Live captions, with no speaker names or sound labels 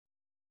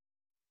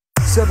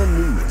7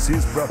 News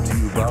is brought to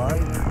you by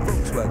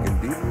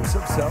Volkswagen dealers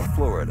of South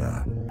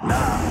Florida.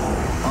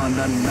 Now, on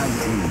the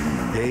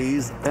 19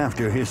 days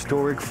after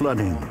historic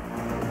flooding,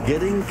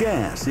 getting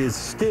gas is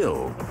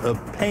still a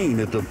pain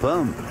at the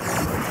pump.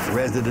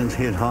 Residents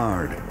hit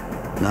hard,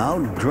 now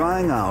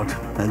drying out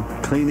and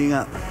cleaning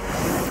up.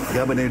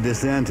 Governor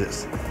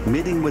DeSantis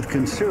meeting with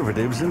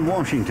conservatives in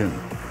Washington,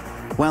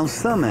 while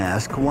some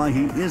ask why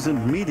he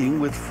isn't meeting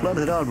with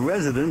flooded-out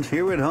residents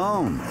here at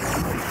home.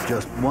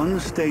 Just one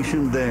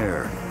station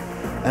there,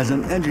 as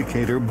an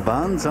educator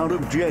bonds out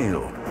of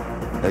jail,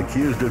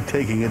 accused of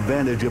taking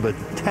advantage of a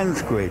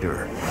 10th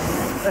grader.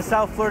 The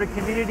South Florida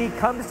community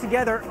comes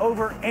together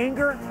over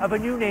anger of a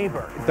new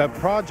neighbor. The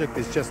project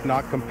is just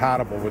not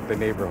compatible with the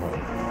neighborhood.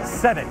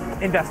 7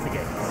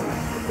 investigates.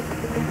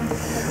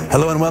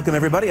 Hello and welcome,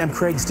 everybody. I'm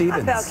Craig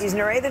Stevens. I'm Belkis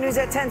Nure. The news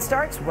at 10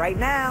 starts right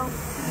now.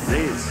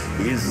 This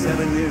is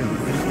 7 News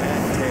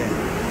at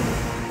 10.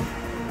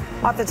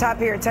 Off the top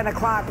here at 10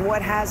 o'clock,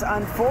 what has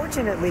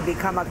unfortunately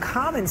become a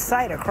common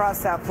sight across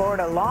South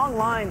Florida, long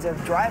lines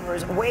of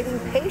drivers waiting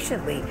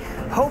patiently,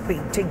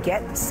 hoping to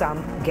get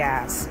some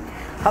gas.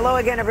 Hello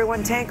again,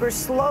 everyone. Tankers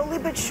slowly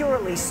but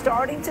surely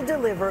starting to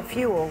deliver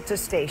fuel to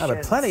stations.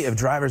 But plenty of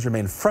drivers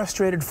remain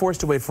frustrated,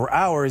 forced to wait for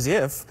hours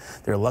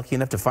if they're lucky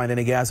enough to find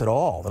any gas at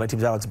all. The Night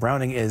Team's Alex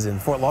Browning is in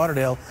Fort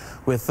Lauderdale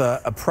with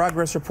a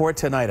progress report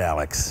tonight,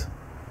 Alex.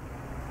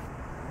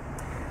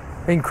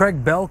 And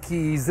Craig,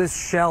 Belkis, this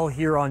shell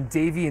here on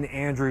Davie and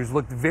Andrews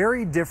looked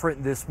very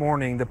different this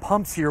morning. The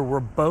pumps here were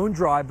bone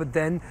dry, but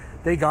then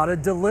they got a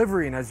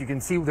delivery. And as you can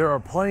see, there are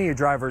plenty of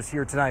drivers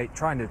here tonight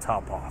trying to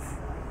top off.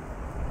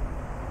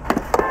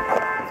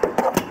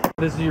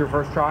 This is your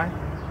first try?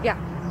 Yeah.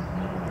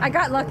 I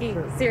got lucky.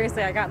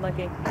 Seriously, I got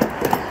lucky.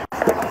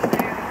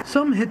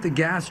 Some hit the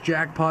gas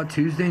jackpot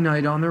Tuesday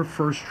night on their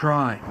first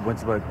try. Went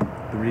to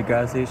about 3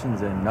 gas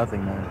stations and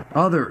nothing, man.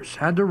 Others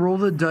had to roll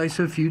the dice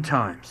a few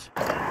times.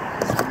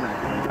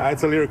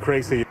 It's a little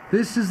crazy.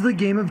 This is the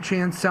game of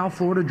chance South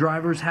Florida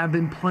drivers have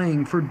been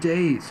playing for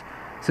days,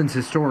 since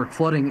historic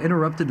flooding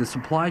interrupted the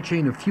supply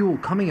chain of fuel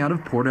coming out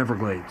of Port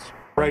Everglades.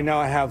 Right now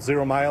I have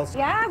 0 miles.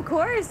 Yeah, of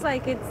course.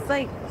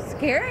 It's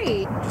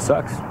scary. It just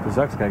sucks. It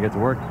sucks. Gotta get to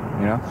work,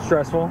 you know?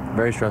 Stressful?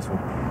 Very stressful.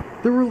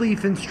 The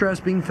relief and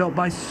stress being felt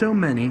by so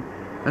many,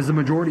 as the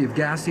majority of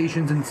gas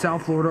stations in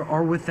South Florida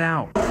are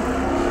without.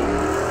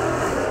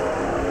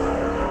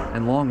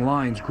 And long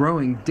lines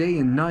growing day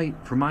and night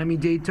from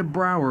Miami-Dade to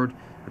Broward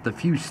at the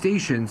few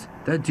stations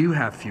that do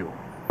have fuel.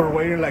 We're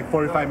waiting like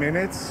 45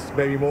 minutes,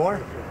 maybe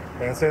more.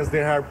 And since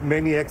there are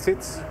many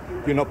exits,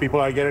 you know, people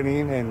are getting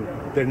in and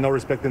they're not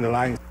respecting the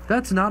lines.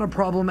 That's not a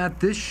problem at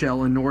this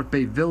shell in North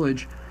Bay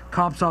Village.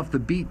 Cops off the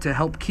beat to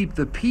help keep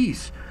the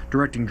peace,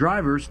 directing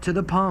drivers to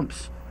the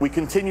pumps. We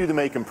continue to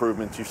make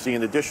improvements. You see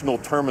an additional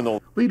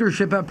terminal.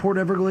 Leadership at Port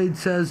Everglades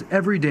says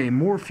every day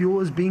more fuel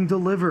is being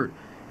delivered.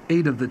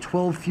 8 of the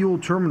 12 fuel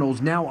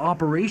terminals now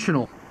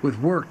operational, with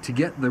work to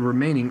get the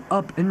remaining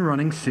up and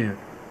running soon.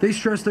 They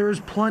stress there is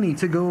plenty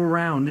to go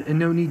around and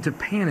no need to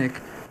panic.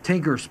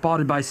 Tankers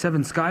spotted by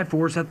 7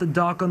 Skyforce at the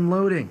dock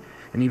unloading,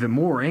 and even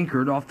more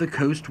anchored off the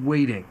coast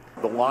waiting.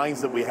 The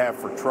lines that we have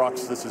for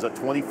trucks, this is a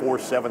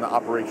 24/7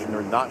 operation.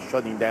 They're not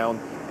shutting down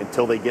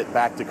until they get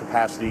back to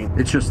capacity.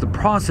 It's just the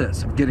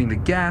process of getting the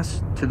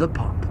gas to the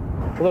pump.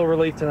 A little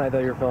relief tonight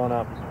that you're filling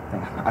up.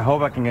 I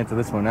hope I can get to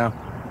this one now,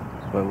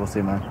 but we'll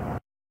see, man.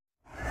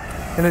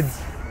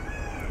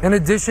 In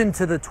addition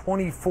to the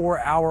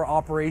 24-hour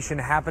operation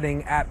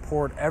happening at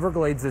Port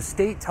Everglades, the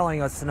state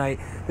telling us tonight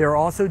they're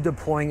also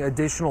deploying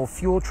additional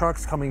fuel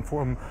trucks coming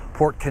from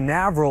Port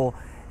Canaveral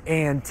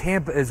and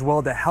Tampa as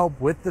well to help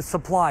with the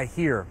supply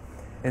here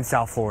in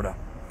South Florida.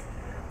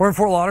 We're in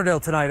Fort Lauderdale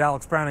tonight.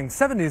 Alex Browning,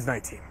 7 News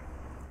Night Team.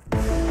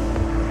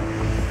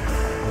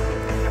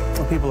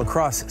 People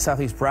across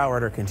Southeast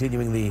Broward are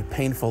continuing the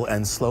painful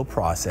and slow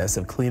process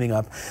of cleaning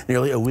up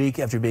nearly a week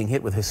after being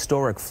hit with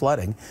historic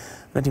flooding.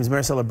 Night Team's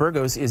Maricela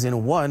Burgos is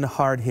in one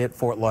hard-hit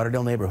Fort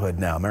Lauderdale neighborhood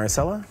now.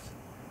 Maricela?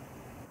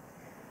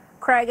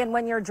 Craig, and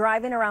when you're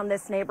driving around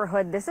this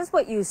neighborhood, this is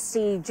what you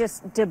see,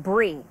 just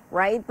debris,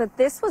 right? But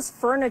this was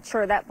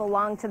furniture that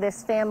belonged to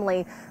this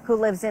family who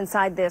lives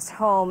inside this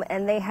home,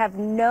 and they have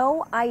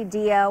no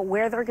idea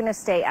where they're going to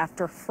stay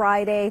after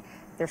Friday.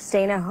 They're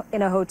staying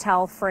in a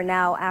hotel for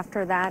now.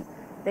 After that,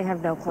 they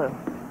have no clue.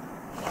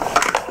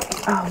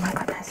 Oh my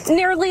goodness.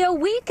 Nearly a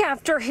week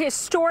after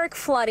historic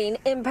flooding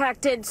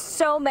impacted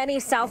so many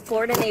South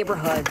Florida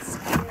neighborhoods,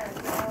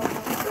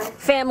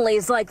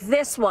 families like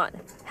this one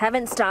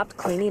haven't stopped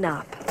cleaning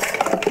up.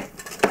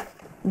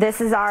 This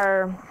is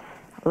our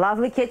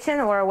lovely kitchen,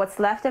 or what's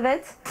left of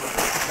it.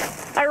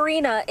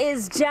 Irina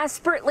is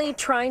desperately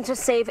trying to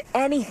save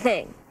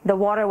anything. The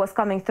water was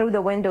coming through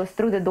the windows,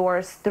 through the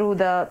doors, through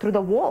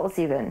the walls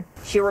even.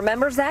 She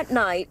remembers that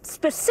night,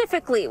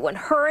 specifically when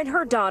her and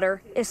her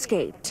daughter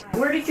escaped.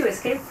 Where did you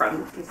escape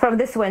from? From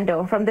this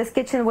window, from this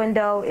kitchen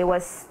window. It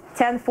was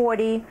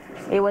 10:40.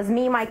 It was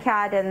me, my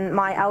cat, and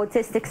my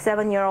autistic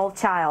 7-year-old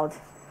child.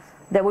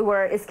 that we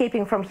were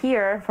escaping from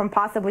here from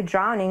possibly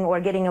drowning or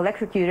getting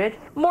electrocuted.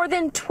 More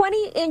than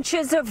 20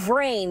 inches of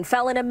rain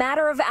fell in a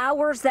matter of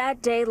hours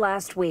that day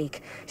last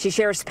week. She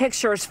shares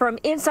pictures from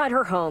inside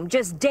her home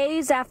just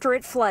days after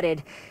it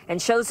flooded and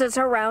shows us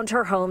around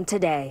her home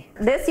today.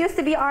 This used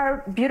to be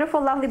our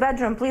beautiful, lovely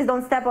bedroom. Please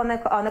don't step on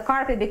the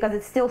carpet because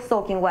it's still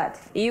soaking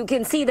wet. You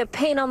can see the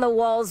paint on the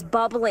walls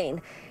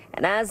bubbling,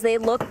 and as they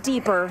look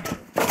deeper,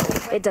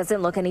 it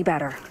doesn't look any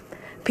better.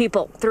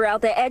 People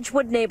throughout the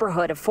Edgewood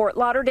neighborhood of Fort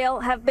Lauderdale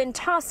have been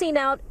tossing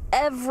out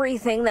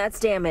everything that's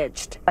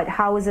damaged. But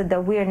how is it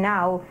that we're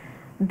now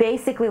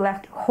basically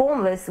left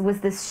homeless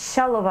with this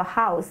shell of a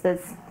house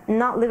that's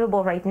not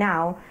livable right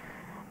now,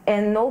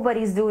 and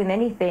nobody's doing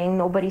anything,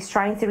 nobody's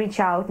trying to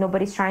reach out,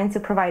 nobody's trying to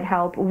provide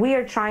help.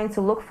 We're trying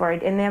to look for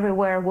it, and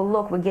everywhere we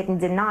look, we're getting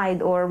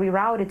denied or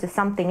rerouted to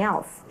something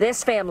else.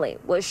 This family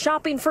was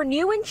shopping for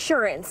new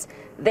insurance.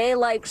 They,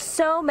 like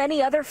so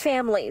many other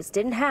families,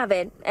 didn't have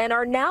it and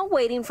are now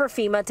waiting for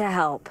FEMA to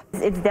help.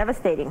 It's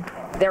devastating.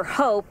 Their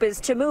hope is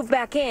to move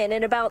back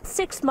in about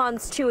 6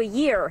 months to a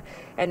year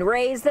and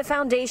raise the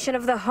foundation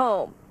of the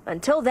home.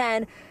 Until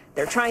then,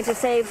 they're trying to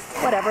save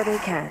whatever they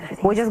can.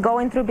 We're just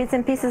going through bits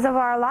and pieces of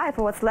our life,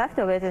 or what's left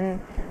of it,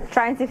 and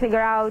trying to figure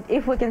out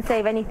if we can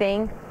save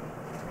anything,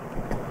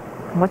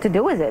 what to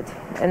do with it.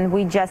 And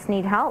we just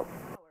need help.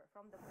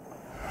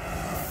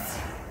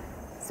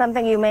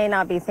 Something you may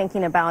not be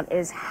thinking about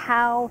is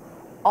how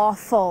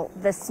awful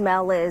the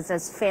smell is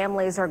as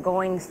families are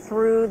going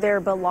through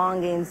their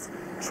belongings,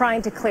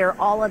 trying to clear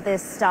all of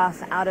this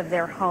stuff out of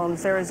their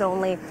homes. There is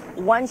only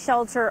one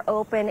shelter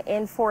open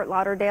in Fort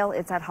Lauderdale.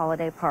 It's at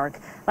Holiday Park.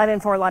 Live in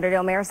Fort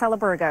Lauderdale, Maricela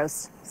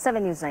Burgos,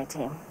 7 News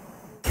 19.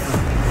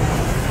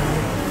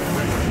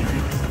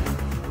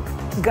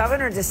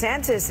 Governor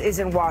DeSantis is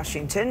in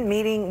Washington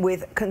meeting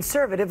with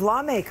conservative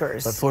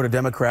lawmakers. But Florida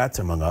Democrats,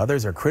 among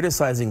others, are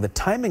criticizing the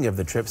timing of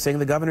the trip, saying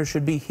the governor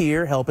should be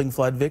here helping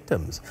flood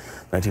victims.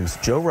 19's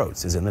Joe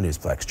Rhodes is in the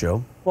Newsplex.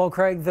 Joe. Well,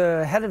 Craig,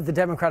 the head of the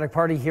Democratic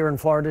Party here in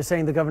Florida is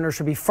saying the governor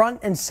should be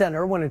front and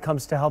center when it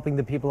comes to helping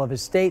the people of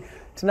his state.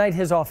 Tonight,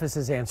 his office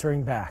is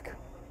answering back.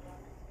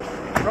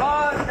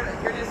 Ron,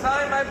 can you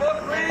sign my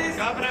book, please?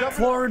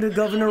 Florida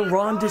Governor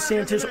Ron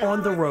DeSantis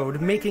on the road,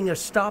 making a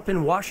stop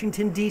in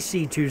Washington,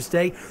 D.C.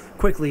 Tuesday,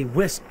 quickly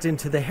whisked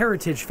into the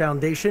Heritage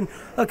Foundation,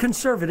 a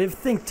conservative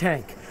think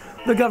tank.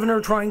 The governor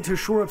trying to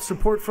shore up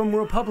support from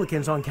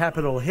Republicans on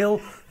Capitol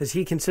Hill as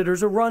he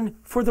considers a run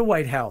for the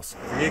White House.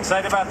 Are you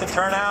excited about the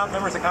turnout,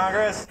 members of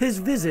Congress? His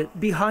visit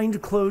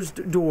behind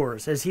closed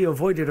doors as he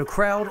avoided a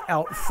crowd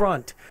out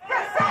front.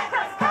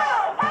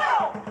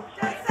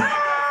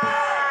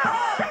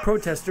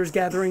 Protesters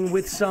gathering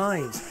with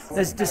signs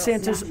as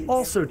DeSantis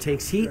also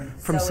takes heat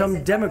from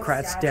some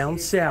Democrats down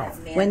south.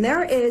 When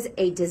there is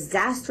a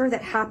disaster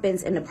that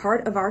happens in a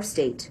part of our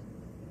state,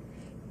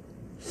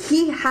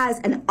 he has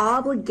an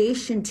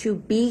obligation to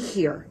be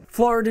here.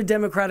 Florida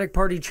Democratic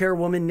Party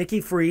Chairwoman Nikki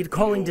Fried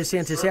calling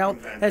DeSantis out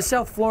as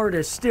South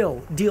Florida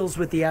still deals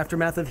with the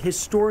aftermath of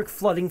historic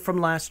flooding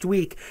from last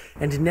week,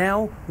 and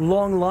now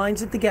long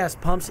lines at the gas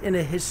pumps in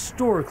a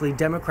historically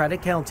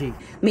Democratic county.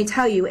 Let me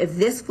tell you, if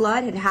this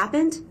flood had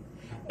happened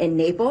in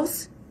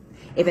Naples,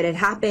 if it had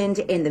happened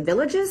in the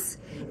Villages,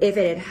 if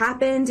it had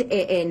happened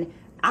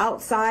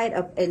inside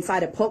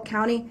of Polk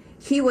County,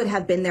 he would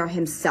have been there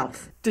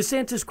himself.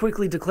 DeSantis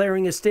quickly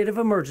declaring a state of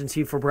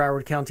emergency for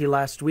Broward County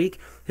last week.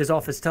 His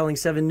office telling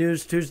 7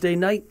 News Tuesday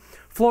night,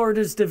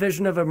 Florida's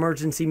Division of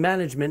Emergency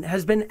Management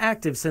has been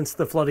active since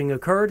the flooding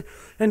occurred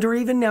and are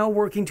even now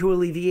working to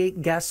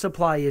alleviate gas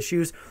supply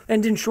issues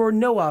and ensure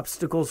no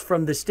obstacles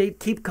from the state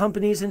keep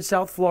companies in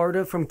South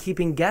Florida from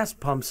keeping gas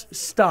pumps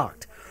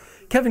stocked.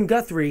 Kevin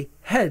Guthrie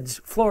heads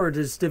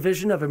Florida's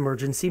Division of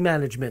Emergency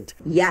Management.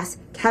 Yes,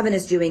 Kevin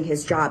is doing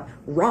his job.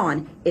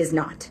 Ron is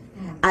not.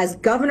 As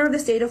governor of the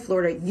state of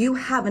Florida, you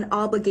have an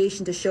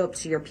obligation to show up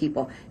to your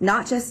people,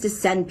 not just to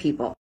send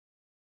people.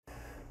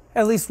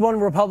 At least one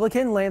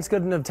Republican, Lance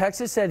Gooden of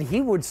Texas, said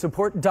he would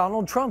support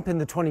Donald Trump in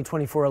the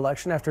 2024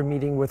 election after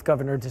meeting with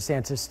Governor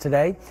DeSantis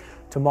today.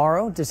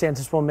 Tomorrow,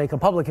 DeSantis will make a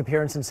public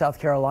appearance in South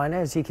Carolina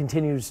as he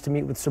continues to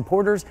meet with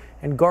supporters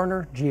and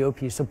garner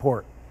GOP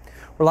support.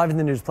 We're live in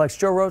the Newsplex.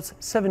 Joe Rhodes,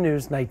 7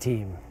 News Night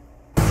Team.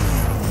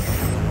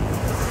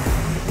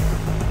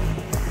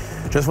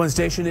 Just one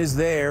station is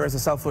there as a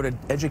South Florida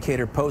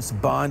educator posts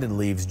bond and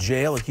leaves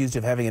jail, accused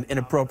of having an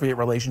inappropriate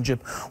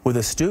relationship with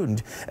a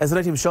student. As the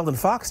Night Team's Sheldon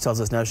Fox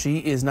tells us now, she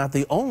is not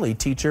the only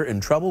teacher in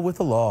trouble with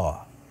the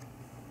law.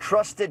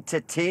 Trusted to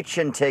teach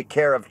and take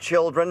care of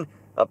children,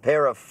 a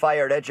pair of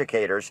fired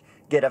educators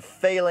get a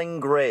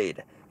failing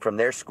grade from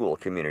their school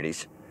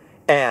communities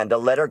and a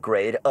letter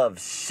grade of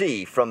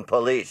C from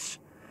police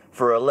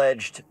for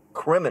alleged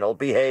criminal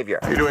behavior.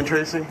 How you doing,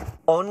 Tracy?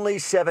 Only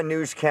 7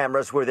 News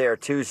cameras were there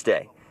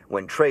Tuesday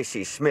when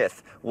Tracy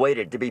Smith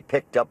waited to be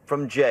picked up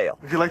from jail.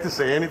 Would you like to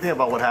say anything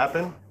about what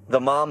happened?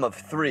 The mom of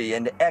 3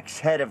 and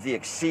ex-head of the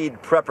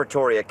Exceed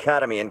Preparatory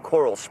Academy in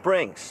Coral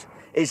Springs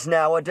is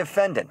now a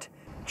defendant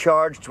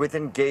charged with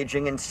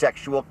engaging in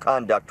sexual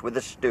conduct with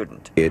a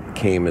student. It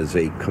came as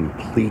a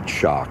complete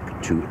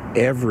shock to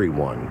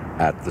everyone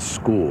at the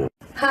school.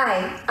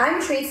 Hi,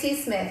 I'm Tracy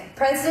Smith,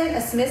 president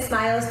of Smith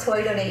Smiles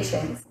Toy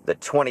Donations. The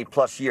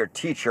 20-plus-year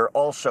teacher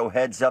also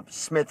heads up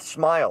Smith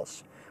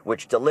Smiles,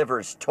 which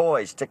delivers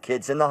toys to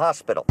kids in the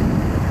hospital.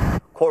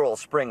 Coral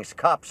Springs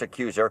cops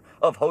accuse her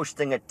of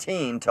hosting a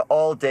teen to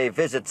all-day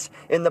visits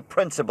in the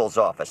principal's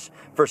office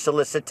for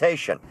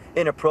solicitation,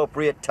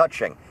 inappropriate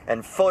touching,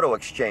 and photo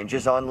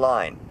exchanges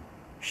online.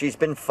 She's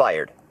been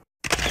fired.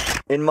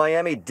 In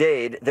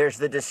Miami-Dade, there's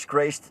the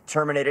disgraced,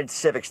 terminated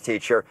civics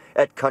teacher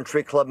at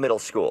Country Club Middle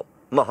School,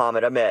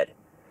 Muhammad Ahmed.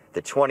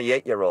 The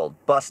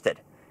 28-year-old busted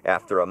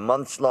after a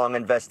months-long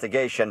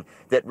investigation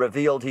that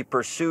revealed he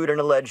pursued an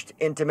alleged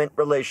intimate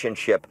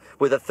relationship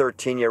with a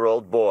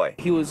 13-year-old boy.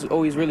 He was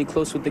always really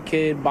close with the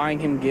kid, buying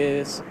him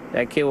gifts.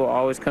 That kid will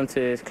always come to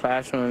his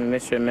classroom, and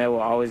Mr. Ahmed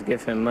will always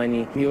give him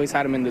money. He always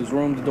had him in his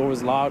room, the door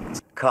was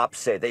locked. Cops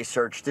say they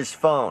searched his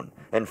phone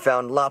and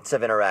found lots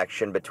of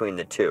interaction between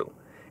the two.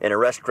 An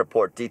arrest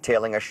report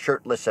detailing a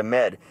shirtless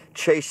Ahmed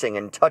chasing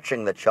and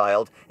touching the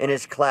child in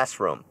his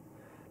classroom.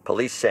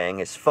 Police saying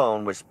his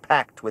phone was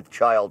packed with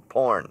child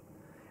porn.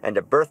 And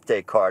a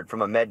birthday card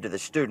from Ahmed to the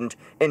student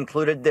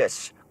included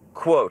this,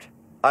 quote,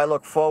 "I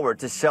look forward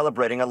to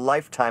celebrating a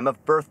lifetime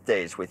of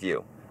birthdays with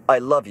you. I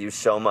love you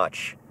so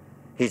much."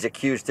 He's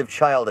accused of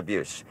child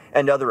abuse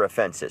and other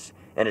offenses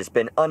and has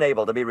been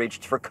unable to be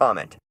reached for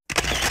comment.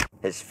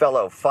 His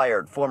fellow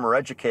fired former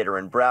educator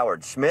in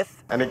Broward,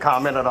 Smith, any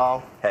comment at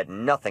all? Had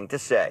nothing to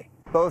say.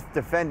 Both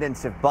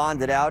defendants have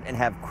bonded out and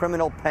have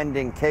criminal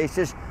pending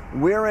cases.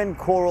 We're in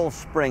Coral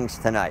Springs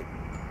tonight.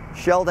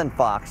 Sheldon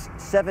Fox,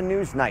 7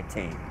 News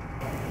 19.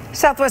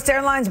 Southwest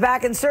Airlines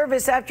back in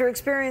service after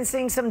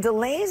experiencing some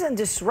delays and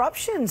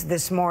disruptions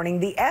this morning.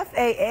 The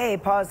FAA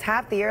paused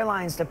half the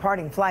airline's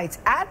departing flights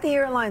at the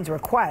airline's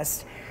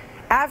request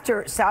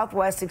after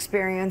Southwest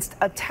experienced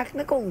a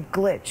technical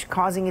glitch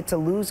causing it to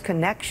lose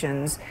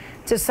connections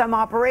to some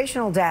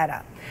operational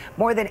data.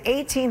 More than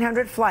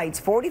 1,800 flights,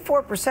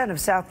 44% of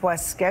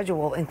Southwest's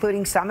schedule,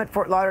 including some at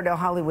Fort Lauderdale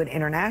Hollywood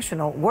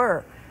International,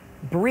 were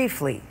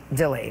briefly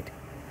delayed.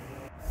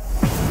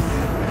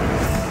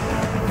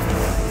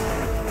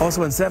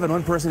 Also in 7,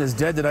 one person is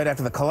dead tonight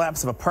after the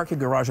collapse of a parking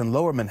garage in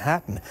Lower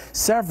Manhattan.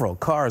 Several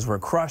cars were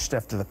crushed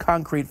after the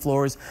concrete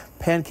floors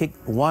pancaked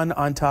one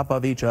on top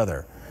of each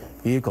other.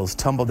 Vehicles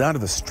tumbled down to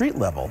the street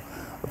level.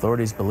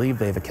 Authorities believe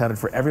they've accounted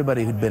for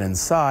everybody who'd been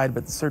inside,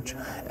 but the search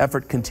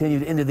effort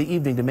continued into the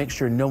evening to make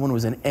sure no one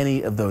was in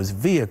any of those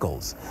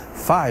vehicles.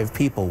 5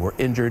 people were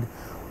injured.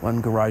 One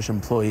garage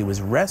employee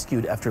was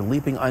rescued after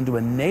leaping onto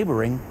a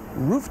neighboring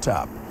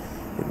rooftop.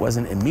 It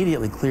wasn't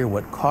immediately clear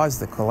what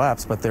caused the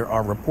collapse, but there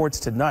are reports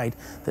tonight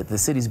that the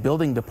city's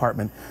building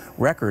department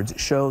records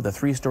show the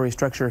 3-story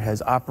structure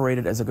has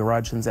operated as a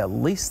garage since at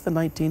least the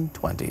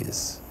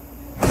 1920s.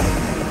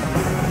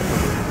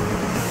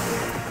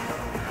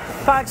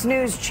 Fox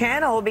News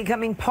Channel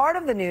becoming part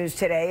of the news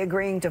today,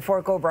 agreeing to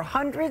fork over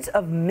hundreds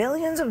of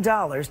millions of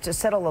dollars to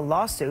settle a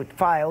lawsuit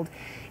filed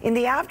in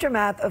the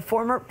aftermath of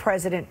former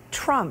President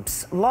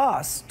Trump's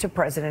loss to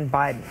President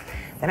Biden.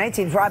 The night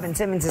team's Robin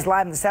Simmons is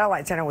live in the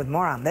Satellite Center with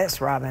more on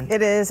this, Robin.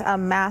 It is a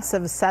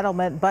massive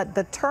settlement, but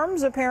the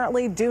terms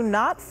apparently do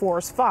not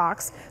force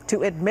Fox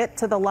to admit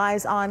to the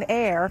lies on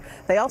air.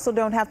 They also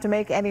don't have to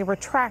make any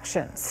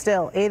retractions.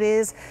 Still, it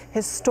is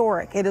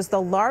historic. It is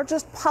the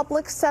largest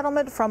public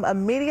settlement from a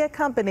media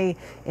company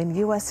in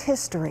U.S.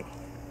 history.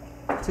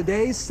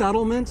 Today's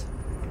settlement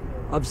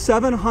of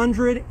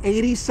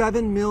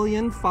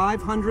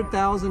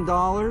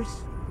 $787,500,000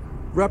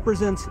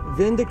 represents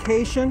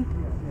vindication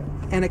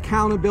and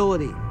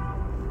accountability.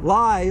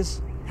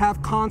 Lies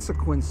have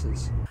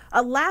consequences.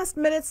 A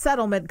last-minute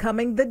settlement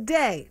coming the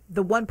day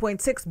the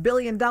 $1.6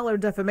 billion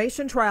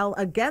defamation trial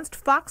against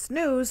Fox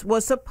News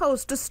was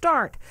supposed to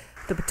start.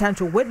 The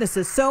potential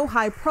witnesses so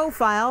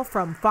high-profile,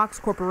 from Fox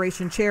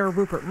Corporation Chair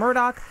Rupert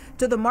Murdoch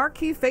to the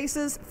marquee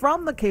faces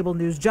from the cable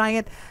news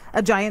giant.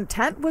 A giant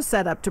tent was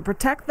set up to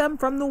protect them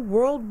from the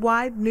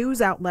worldwide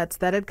news outlets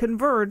that had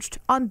converged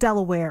on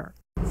Delaware.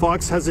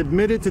 Fox has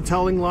admitted to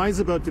telling lies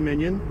about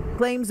Dominion.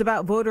 Claims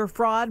about voter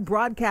fraud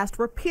broadcast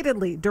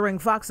repeatedly during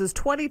Fox's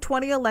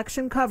 2020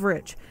 election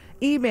coverage.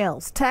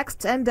 Emails,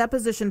 texts, and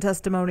deposition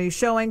testimony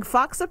showing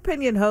Fox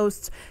opinion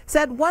hosts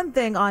said one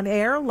thing on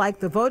air, like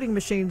the voting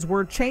machines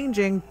were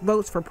changing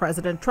votes for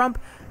President Trump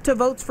to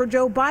votes for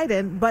Joe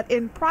Biden, but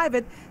in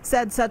private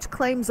said such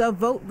claims of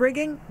vote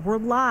rigging were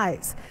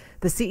lies.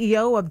 The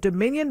CEO of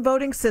Dominion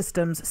Voting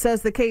Systems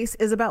says the case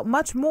is about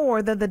much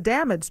more than the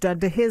damage done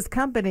to his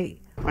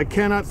company. I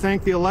cannot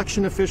thank the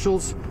election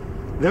officials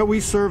that we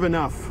serve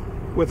enough.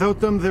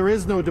 Without them, there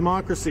is no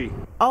democracy.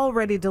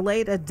 Already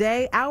delayed a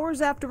day,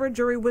 hours after a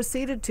jury was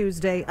seated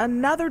Tuesday,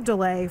 another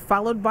delay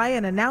followed by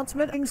an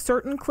announcement in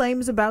certain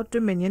claims about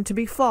Dominion to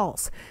be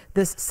false.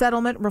 This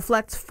settlement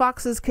reflects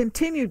Fox's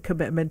continued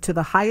commitment to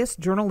the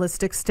highest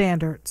journalistic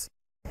standards.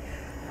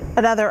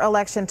 Another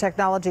election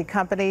technology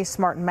company,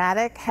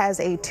 Smartmatic, has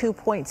a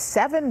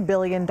 $2.7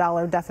 billion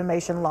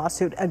defamation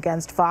lawsuit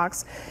against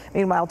Fox.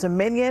 Meanwhile,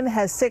 Dominion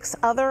has 6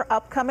 other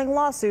upcoming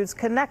lawsuits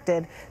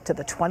connected to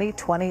the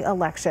 2020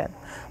 election.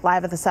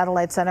 Live at the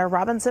Satellite Center,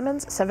 Robin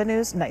Simmons, 7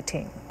 News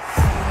 19.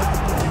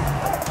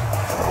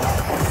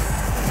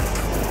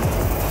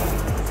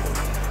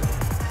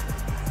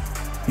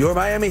 Your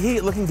Miami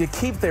Heat looking to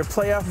keep their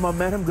playoff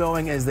momentum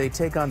going as they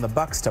take on the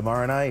Bucks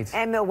tomorrow night.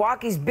 And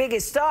Milwaukee's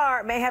biggest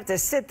star may have to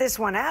sit this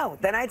one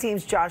out. The night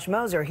team's Josh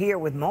Moser here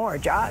with more.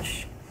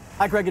 Josh.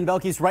 Hi, Greg and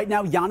Belkis. Right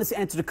now, Giannis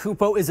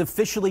Antetokounmpo is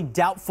officially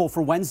doubtful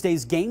for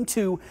Wednesday's Game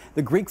 2.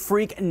 The Greek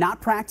Freak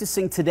not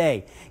practicing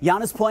today.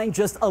 Giannis playing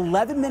just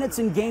 11 minutes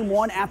in Game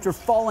 1 after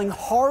falling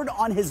hard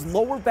on his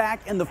lower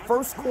back in the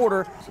first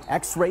quarter.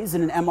 X-rays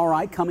and an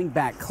MRI coming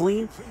back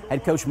clean.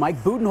 Head coach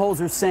Mike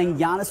Budenholzer saying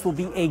Giannis will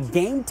be a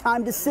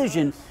game-time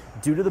decision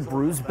due to the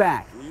bruised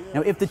back.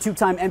 Now, if the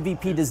two-time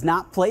MVP does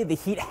not play, the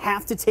Heat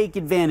have to take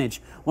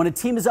advantage. When a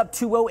team is up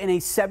 2-0 in a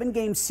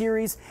 7-game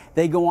series,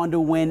 they go on to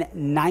win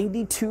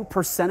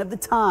 92% of the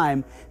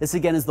time. This,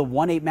 again, is the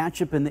 1-8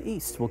 matchup in the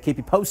East. We'll keep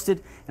you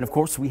posted. And, of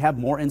course, we have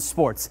more in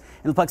sports.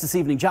 In the Plex this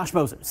evening, Josh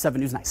Moser, 7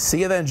 News 9.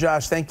 See you then,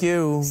 Josh. Thank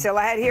you. Still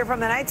ahead here from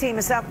the night team,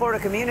 a South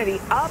Florida community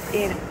up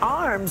in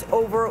arms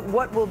over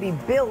what will be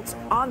built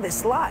on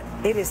this lot.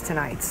 It is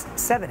tonight's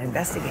 7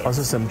 Investigators.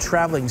 Also, some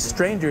traveling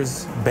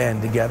strangers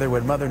band together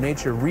when Mother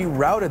Nature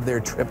rerouted their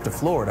trip to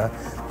Florida.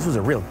 This was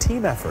a real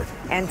team effort.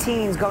 And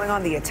teens going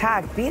on the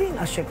attack, beating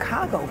a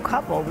Chicago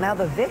couple. Now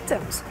the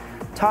victims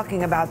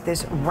talking about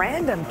this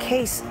random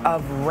case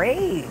of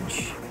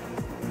rage.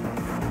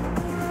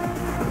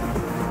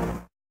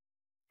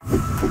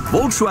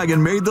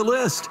 Volkswagen made the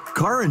list.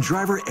 Car and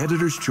driver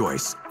editor's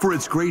choice for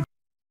its great.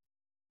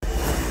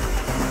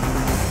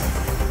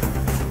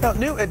 Now,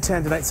 new at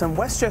 10 tonight, some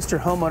Westchester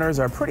homeowners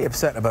are pretty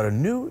upset about a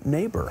new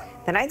neighbor.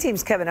 The night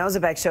team's Kevin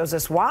Ozebek shows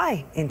us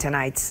why in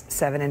tonight's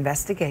 7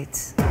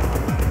 Investigates.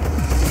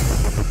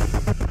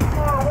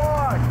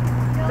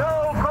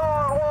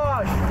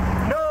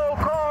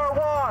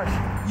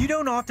 You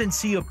don't often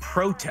see a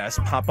protest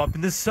pop up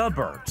in the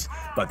suburbs,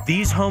 but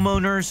these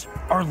homeowners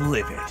are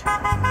livid.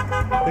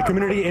 The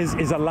community is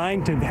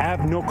aligned to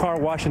have no car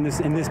wash in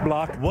this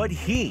block. What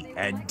he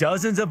and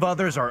dozens of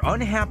others are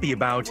unhappy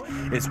about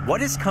is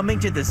what is coming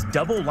to this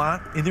double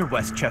lot in their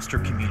Westchester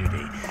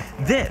community.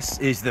 This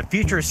is the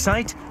future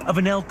site of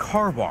an L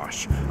Car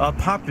Wash, a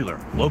popular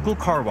local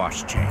car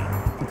wash chain.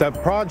 The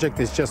project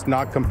is just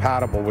not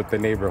compatible with the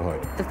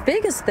neighborhood. The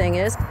biggest thing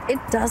is it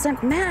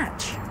doesn't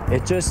match.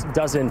 It just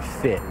doesn't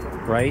fit,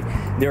 right?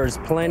 There's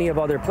plenty of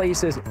other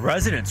places.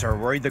 Residents are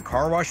worried the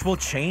car wash will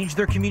change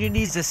their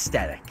community's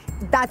aesthetic.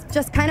 That's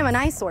just kind of an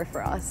eyesore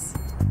for us.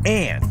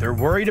 And they're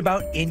worried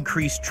about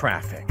increased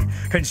traffic.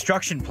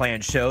 Construction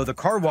plans show the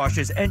car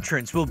wash's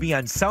entrance will be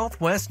on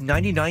Southwest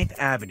 99th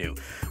Avenue,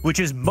 which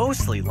is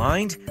mostly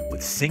lined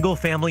with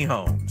single-family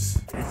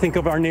homes. Think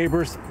of our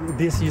neighbors.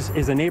 This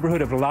is a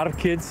neighborhood of a lot of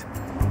kids.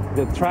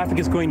 The traffic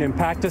is going to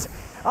impact us.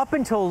 Up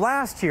until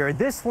last year,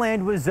 this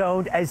land was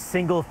zoned as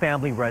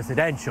single-family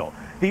residential.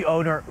 The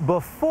owner,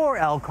 before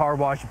L Car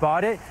Wash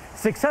bought it,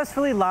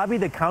 successfully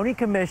lobbied the county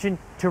commission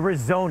to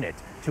rezone it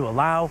to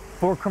allow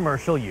for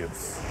commercial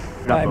use.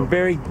 I'm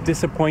very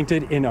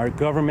disappointed in our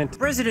government.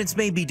 Residents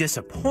may be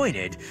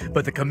disappointed,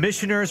 but the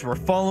commissioners were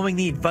following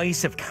the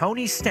advice of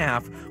county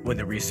staff when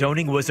the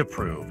rezoning was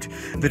approved.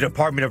 The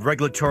Department of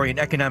Regulatory and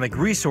Economic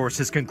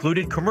Resources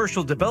concluded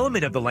commercial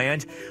development of the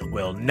land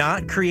will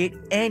not create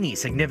any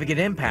significant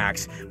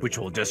impacts, which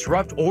will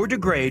disrupt or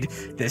degrade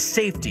the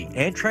safety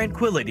and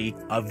tranquility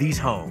of these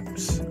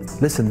homes.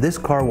 Listen, this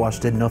car wash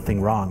did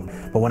nothing wrong,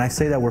 but when I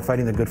say that we're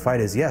fighting the good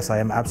fight is yes, I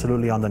am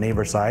absolutely on the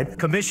neighbor's side.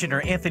 Commissioner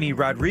Anthony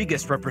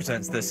Rodriguez represents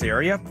this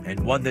area and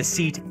won the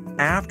seat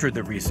after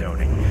the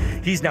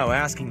rezoning. He's now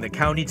asking the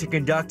county to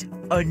conduct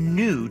a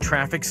new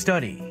traffic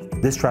study.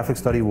 This traffic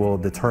study will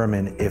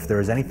determine if there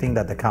is anything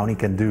that the county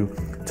can do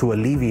to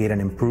alleviate and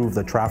improve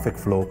the traffic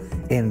flow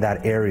in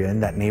that area, in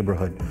that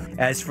neighborhood.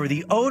 As for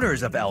the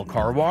owners of L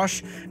Car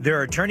Wash,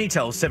 their attorney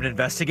tells 7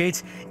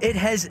 Investigates it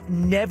has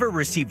never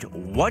received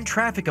one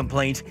traffic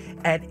complaint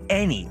at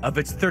any of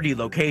its 30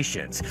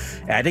 locations,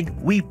 adding,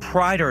 "We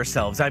pride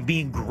ourselves on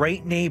being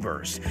great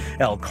neighbors.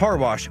 L Car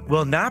Wash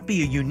will not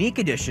be a unique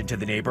addition to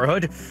the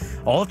neighborhood,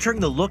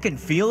 altering the look and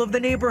feel of the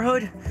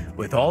neighborhood.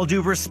 With all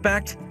due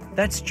respect,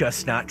 that's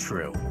just not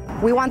true."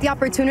 We want the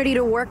opportunity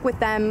to work with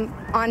them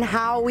on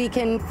how we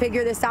can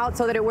figure this out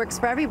so that it works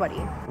for everybody.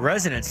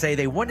 Residents say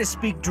they want to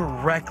speak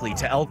directly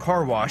to L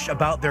Car Wash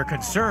about their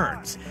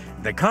concerns.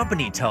 The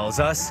company tells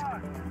us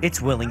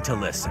it's willing to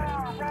listen.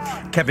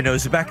 Kevin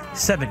Ozebek,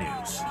 7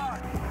 News.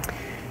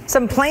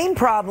 Some plane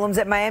problems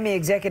at Miami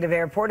Executive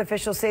Airport.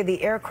 Officials say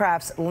the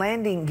aircraft's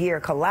landing gear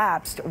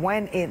collapsed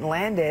when it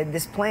landed.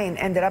 This plane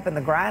ended up in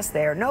the grass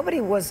there. Nobody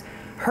was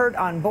hurt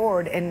on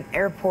board, and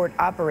airport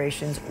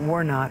operations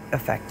were not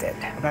affected.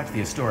 Back to the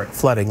historic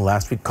flooding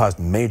last week caused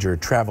major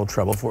travel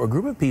trouble for a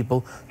group of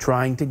people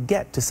trying to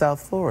get to South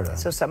Florida.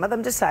 So some of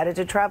them decided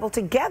to travel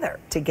together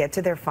to get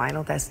to their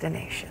final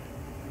destination.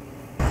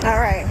 All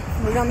right,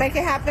 we're gonna make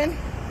it happen.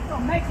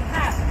 Make it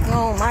happen.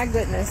 Oh my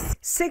goodness.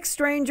 6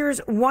 strangers,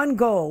 1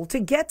 goal to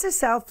get to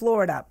South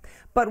Florida.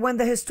 But when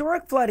the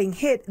historic flooding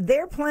hit,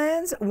 their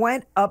plans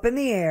went up in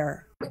the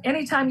air.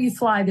 Anytime you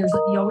fly, you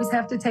always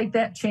have to take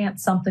that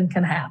chance something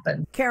can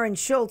happen. Karen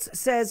Schultz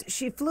says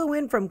she flew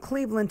in from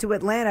Cleveland to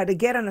Atlanta to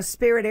get on a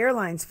Spirit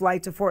Airlines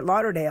flight to Fort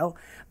Lauderdale,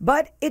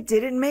 but it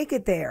didn't make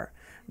it there.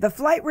 The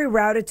flight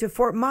rerouted to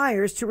Fort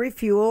Myers to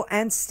refuel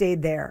and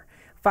stayed there.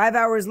 5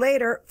 hours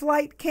later,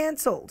 flight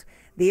canceled.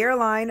 The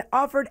airline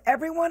offered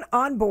everyone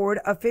on board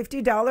a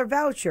 $50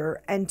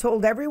 voucher and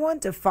told everyone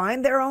to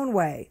find their own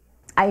way.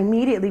 I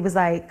immediately was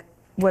like,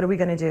 what are we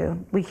going to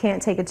do? We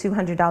can't take a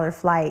 $200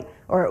 flight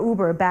or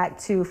Uber back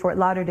to Fort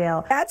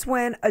Lauderdale. That's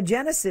when a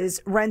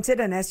Genesis rented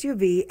an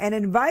SUV and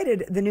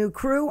invited the new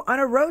crew on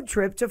a road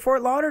trip to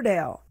Fort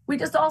Lauderdale. We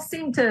just all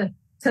seemed to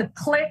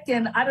click,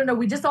 and I don't know,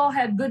 we just all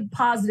had good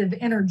positive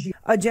energy.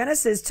 A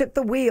Genesis took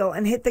the wheel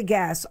and hit the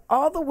gas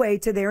all the way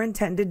to their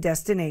intended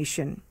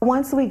destination.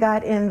 Once we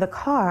got in the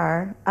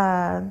car,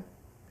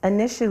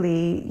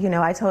 initially,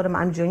 I told him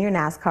I'm junior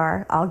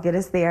NASCAR. I'll get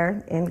us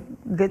there in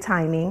good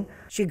timing.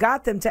 She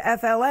got them to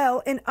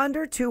FLL in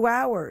under 2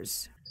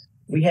 hours.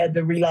 We had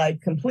to rely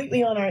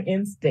completely on our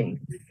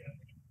instinct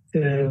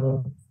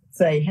to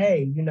say,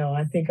 hey,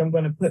 I think I'm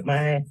going to put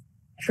my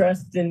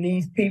trust in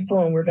these people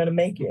and we're going to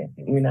make it,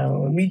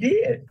 and we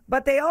did.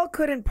 But they all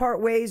couldn't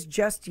part ways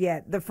just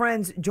yet. The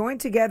friends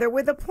joined together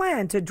with a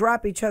plan to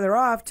drop each other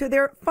off to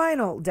their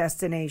final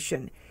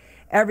destination.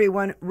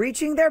 Everyone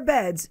reaching their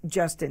beds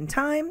just in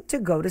time to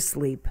go to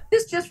sleep.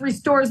 This just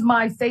restores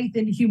my faith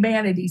in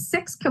humanity.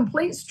 6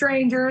 complete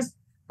strangers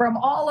from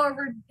all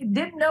over,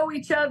 didn't know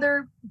each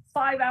other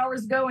 5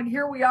 hours ago, and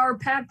here we are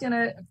packed in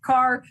a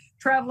car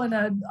traveling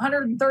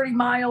 130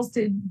 miles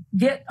to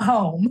get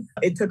home.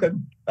 It took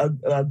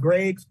a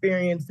great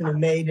experience and it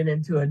made it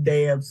into a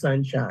day of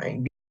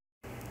sunshine.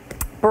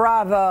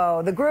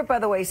 Bravo. The group, by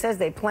the way, says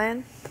they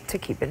plan to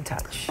keep in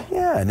touch.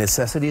 Yeah,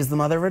 necessity is the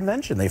mother of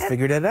invention. They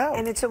figured it out.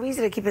 And it's so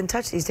easy to keep in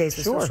touch these days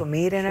with social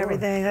media and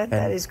everything.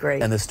 That is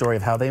great. And the story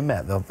of how they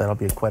met, that'll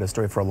be quite a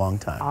story for a long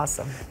time.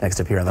 Awesome. Next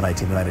up here on the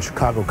 19th Night, a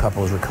Chicago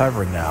couple is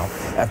recovering now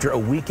after a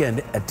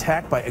weekend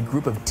attack by a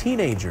group of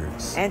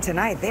teenagers. And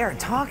tonight they are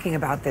talking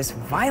about this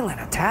violent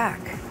attack.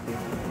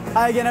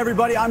 Hi again,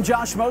 everybody. I'm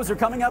Josh Moser.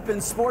 Coming up in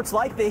sports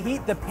like the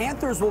Heat, the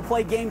Panthers will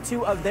play Game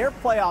 2 of their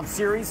playoff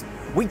series.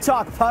 We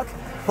talk puck.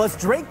 Plus,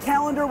 Drake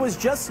Callender was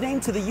just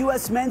named to the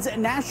U.S. men's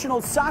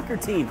national soccer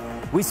team.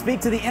 We speak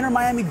to the Inter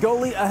Miami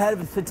goalie ahead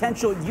of a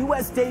potential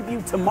U.S.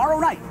 debut tomorrow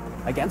night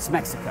against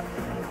Mexico.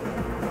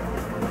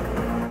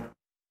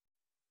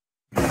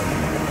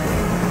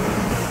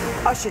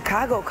 A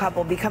Chicago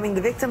couple becoming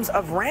the victims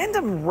of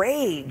random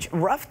rage,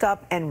 roughed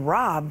up and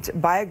robbed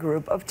by a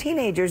group of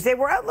teenagers. They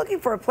were out looking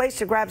for a place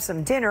to grab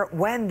some dinner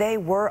when they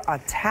were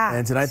attacked.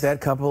 And tonight that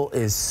couple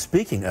is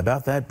speaking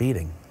about that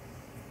beating.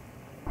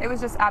 It was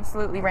just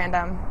absolutely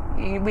random.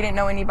 We didn't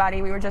know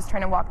anybody. We were just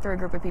trying to walk through a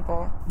group of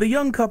people. The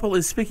young couple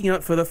is speaking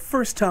out for the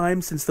first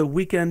time since the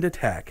weekend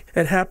attack.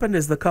 It happened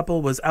as the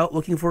couple was out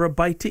looking for a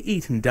bite to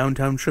eat in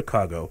downtown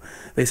Chicago.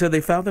 They said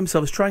they found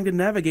themselves trying to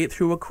navigate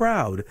through a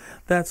crowd.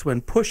 That's when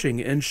pushing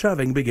and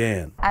shoving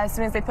began. As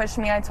soon as they pushed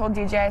me, I told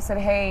DJ, I said,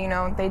 hey,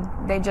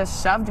 they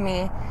just shoved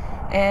me.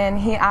 And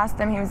he asked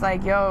them, he was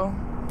like, yo,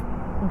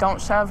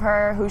 don't shove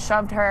her. Who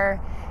shoved her?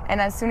 And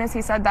as soon as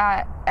he said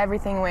that,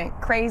 everything went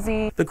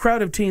crazy. The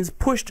crowd of teens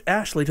pushed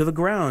Ashley to the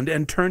ground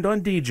and turned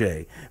on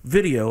DJ.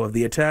 Video of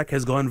the attack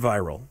has gone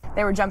viral.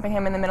 They were jumping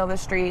him in the middle of the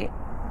street.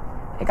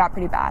 It got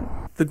pretty bad.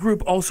 The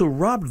group also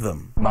robbed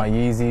them. My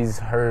Yeezys,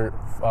 her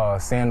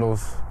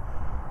sandals,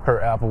 her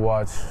Apple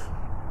Watch,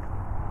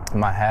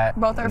 my hat,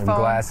 both our phones,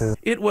 glasses.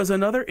 It was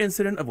another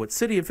incident of what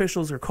city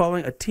officials are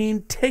calling a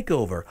teen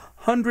takeover.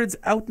 Hundreds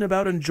out and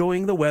about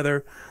enjoying the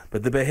weather,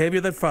 but the behavior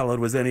that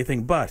followed was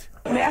anything but.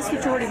 The vast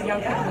majority of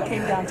young people who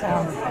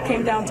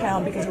came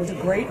downtown because it was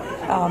a great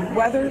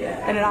weather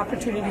and an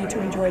opportunity to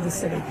enjoy the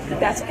city.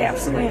 That's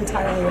absolutely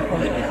entirely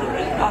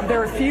important.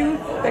 There are a few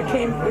that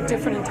came with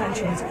different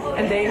intentions,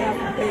 and they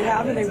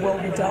have and they will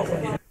be dealt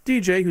with.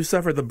 DJ, who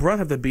suffered the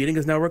brunt of the beating,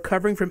 is now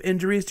recovering from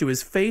injuries to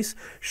his face,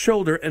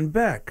 shoulder, and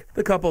back.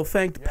 The couple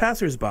thanked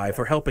passersby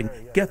for helping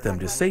get them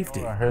to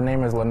safety. Her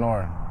name is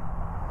Lenore.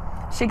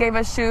 She gave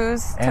us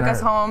shoes, took us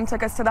home,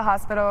 took us to the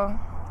hospital.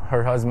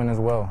 Her husband as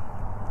well.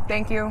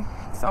 Thank you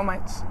so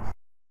much.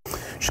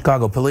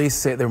 Chicago police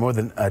say there are more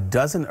than a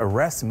dozen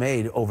arrests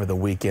made over the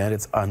weekend.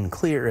 It's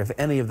unclear if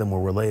any of them were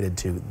related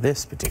to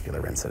this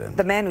particular incident.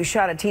 The man who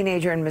shot a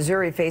teenager in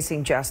Missouri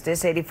facing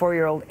justice,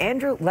 84-year-old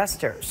Andrew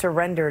Lester,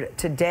 surrendered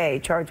today,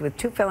 charged with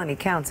 2 felony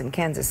counts in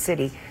Kansas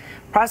City.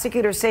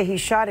 Prosecutors say he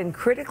shot and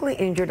critically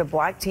injured a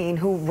black teen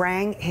who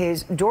rang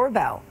his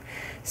doorbell.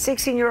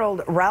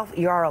 16-year-old Ralph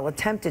Yarl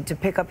attempted to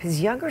pick up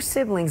his younger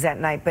siblings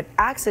that night, but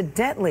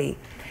accidentally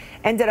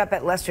ended up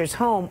at Lester's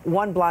home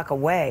 1 block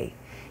away.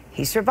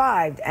 He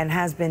survived and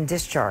has been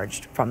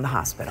discharged from the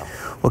hospital.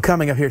 Well,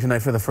 coming up here tonight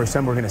for the first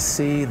time, we're going to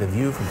see the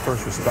view from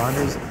first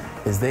responders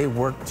as they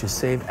work to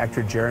save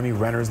actor Jeremy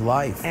Renner's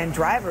life. And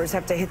drivers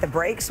have to hit the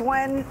brakes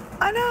when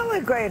an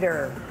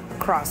alligator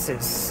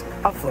crosses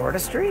a Florida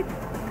street.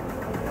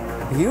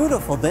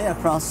 Beautiful day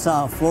across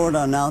South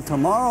Florida. Now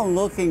tomorrow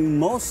looking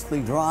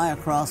mostly dry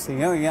across the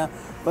area,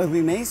 but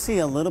we may see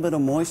a little bit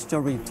of moisture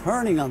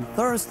returning on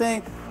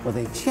Thursday with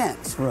a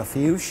chance for a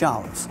few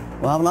showers.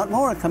 We'll have a lot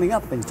more coming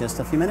up in just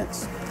a few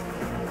minutes.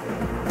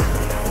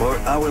 For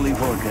hourly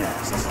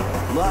forecasts,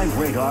 live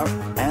radar,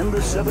 and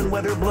the 7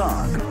 Weather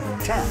blog,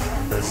 tap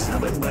the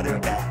 7 Weather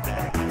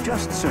app.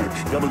 Just search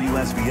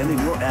WSVN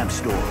in your app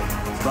store.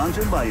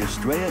 Sponsored by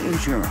Estrella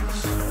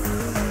Insurance.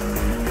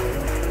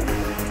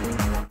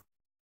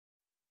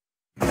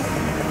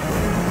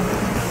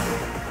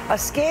 A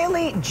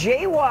scaly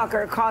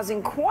jaywalker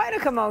causing quite a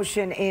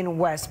commotion in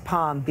West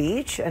Palm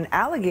Beach. An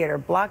alligator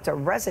blocked a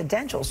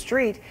residential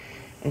street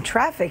and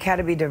traffic had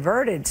to be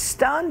diverted.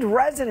 Stunned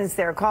residents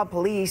there called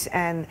police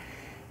and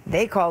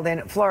they called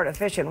in Florida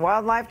Fish and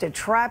Wildlife to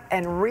trap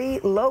and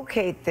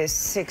relocate this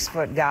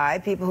 6-foot guy.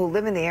 People who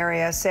live in the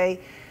area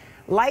say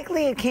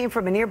likely it came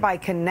from a nearby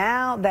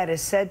canal that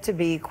is said to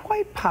be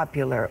quite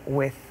popular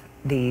with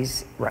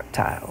these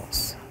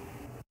reptiles.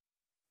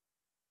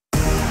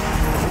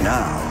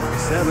 Now,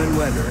 7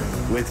 Weather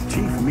with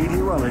Chief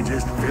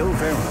Meteorologist Phil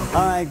Farrell.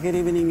 All right, good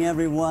evening,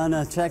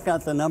 everyone. Check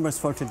out the numbers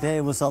for today.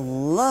 It was a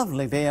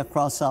lovely day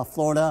across South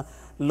Florida.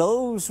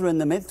 Lows were in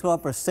the mid to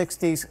upper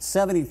 60s,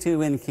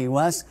 72 in Key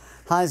West,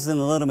 highs in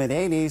the low to mid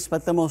 80s,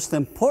 but the most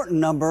important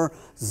number,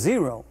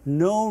 0.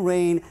 No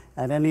rain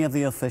at any of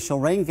the official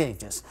rain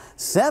gauges.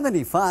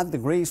 75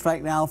 degrees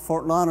right now,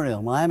 Fort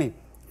Lauderdale, Miami.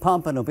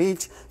 Pompano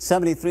Beach,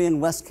 73 in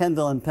West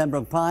Kendall and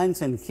Pembroke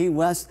Pines, and Key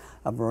West,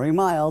 a very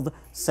mild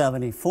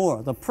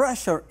 74. The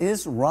pressure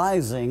is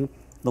rising,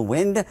 the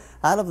wind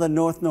out of the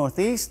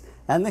north-northeast,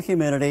 and the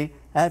humidity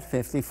at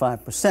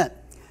 55%.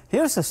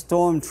 Here's a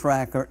storm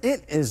tracker.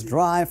 It is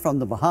dry from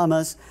the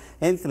Bahamas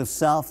into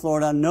South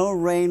Florida. No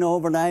rain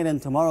overnight,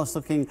 and tomorrow's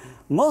looking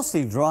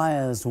mostly dry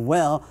as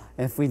well.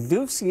 If we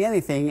do see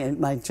anything, it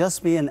might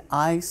just be an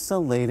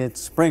isolated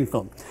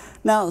sprinkle.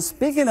 Now,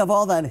 speaking of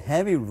all that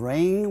heavy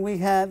rain we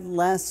had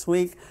last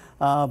week,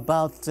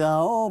 about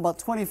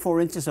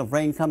 24 inches of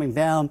rain coming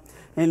down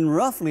in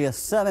roughly a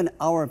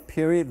 7-hour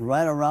period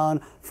right around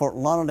Fort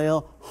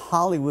Lauderdale,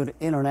 Hollywood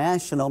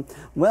International.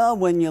 Well,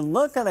 when you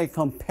look at a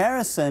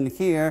comparison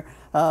here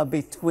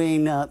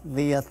between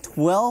the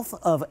 12th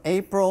of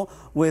April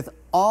with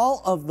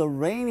all of the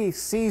rainy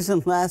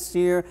season last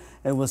year,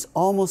 it was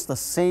almost the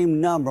same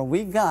number.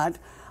 We got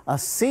a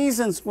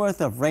season's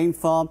worth of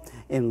rainfall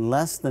in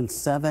less than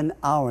 7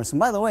 hours. And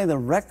by the way, the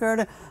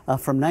record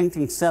from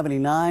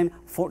 1979,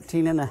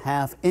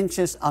 14.5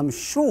 inches. I'm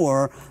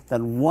sure that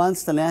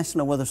once the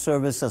National Weather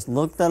Service has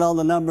looked at all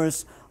the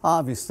numbers,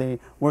 obviously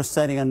we're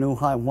setting a new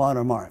high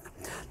water mark.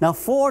 Now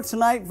for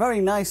tonight, very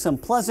nice and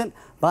pleasant.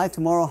 By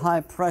tomorrow,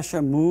 high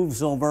pressure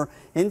moves over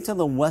into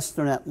the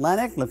western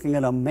Atlantic, looking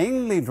at a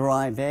mainly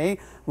dry day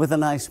with a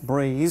nice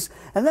breeze.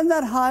 And then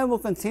that high will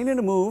continue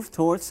to move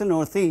towards the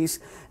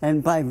northeast.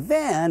 And by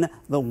then,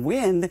 the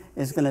wind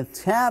is going to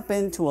tap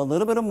into a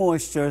little bit of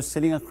moisture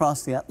sitting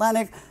across the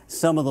Atlantic.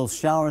 Some of those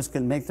showers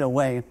can make their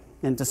way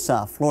into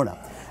South Florida.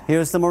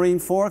 Here's the marine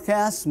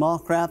forecast. Small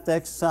craft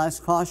exercise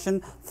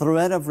caution.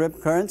 Threat of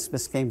rip currents,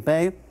 Biscayne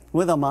Bay,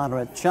 with a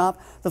moderate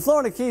chop. The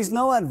Florida Keys,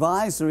 no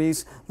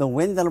advisories. The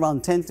wind at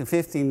around 10 to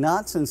 15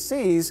 knots and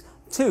seas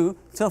 2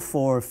 to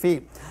 4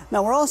 feet.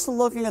 Now we're also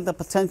looking at the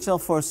potential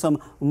for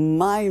some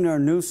minor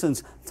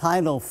nuisance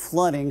tidal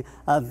flooding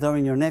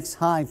during your next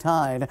high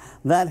tide.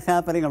 That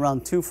happening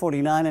around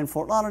 2:49 in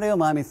Fort Lauderdale,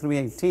 Miami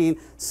 318,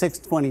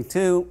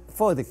 622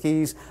 for the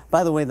Keys.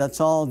 By the way, that's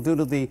all due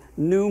to the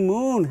new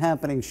moon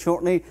happening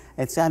shortly.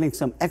 It's adding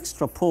some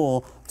extra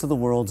pull to the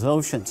world's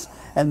oceans.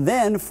 And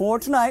then for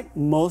tonight,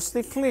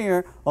 mostly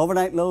clear.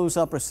 Overnight lows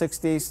upper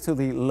 60s to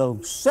the low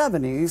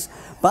 70s.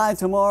 By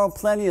tomorrow,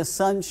 plenty of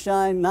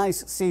sunshine,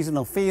 nice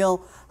seasonal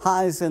feel.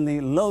 Highs in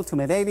the low to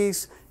mid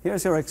 80s.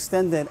 Here's your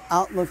extended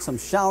outlook. Some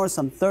showers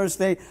on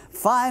Thursday,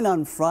 fine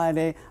on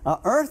Friday.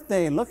 Earth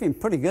Day looking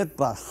pretty good,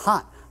 but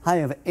hot. High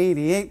of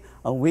 88.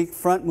 A weak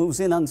front moves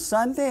in on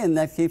Sunday, and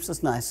that keeps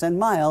us nice and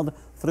mild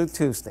through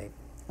Tuesday.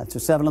 That's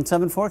your 7 on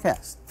 7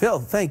 forecast. Phil,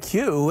 thank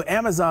you.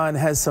 Amazon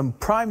has some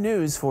prime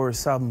news for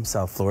some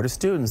South Florida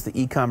students. The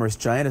e-commerce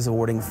giant is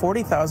awarding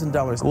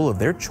 $40,000 school of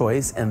their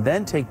choice and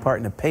then take part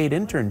in a paid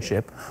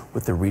internship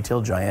with the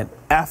retail giant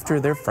after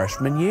their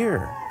freshman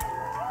year.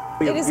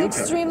 It is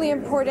extremely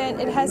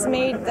important. It has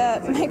made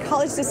my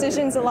college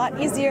decisions a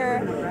lot easier.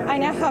 I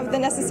now have the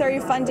necessary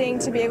funding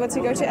to be able to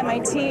go to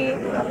MIT.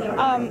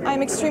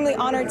 I'm extremely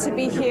honored to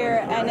be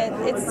here, and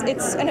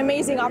it's an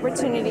amazing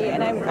opportunity,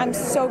 and I'm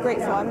so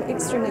grateful. I'm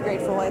extremely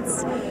grateful.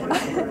 It's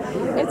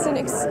it's an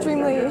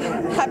extremely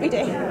happy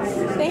day.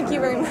 Thank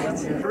you very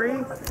much.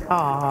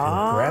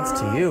 Congrats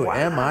to you,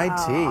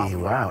 MIT.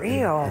 Wow.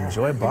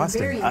 Enjoy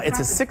Boston. It's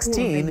a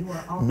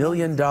 $16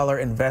 million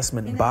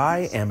investment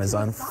by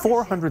Amazon,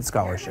 400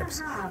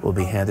 scholarships will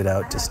be handed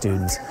out to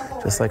students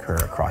just like her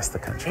across the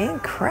country.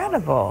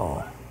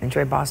 Incredible.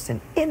 Enjoy Boston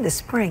in the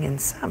spring and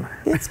summer.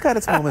 It's got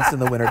its moments in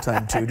the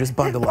wintertime, too. Just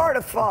bundle up. Part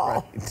of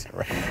fall.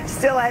 Right.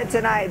 Still ahead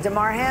tonight,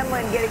 Damar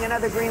Hamlin getting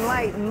another green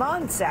light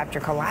months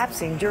after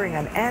collapsing during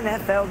an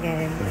NFL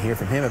game. We'll hear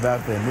from him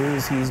about the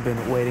news he's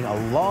been waiting a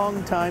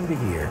long time to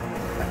hear.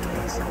 After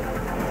this.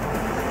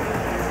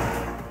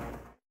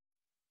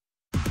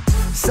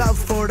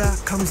 South Florida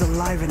comes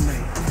alive at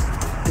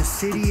night. The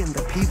city and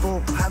the people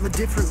have a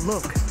different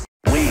look.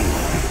 We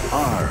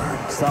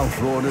are South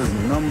Florida's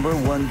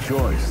 #1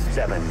 choice.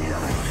 7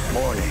 News.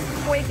 Morning.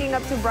 Waking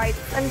up to bright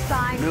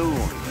sunshine. Noon.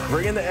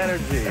 Bringing the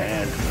energy.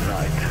 And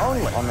night.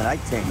 Only on the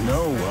night team.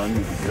 No one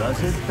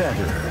does it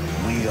better.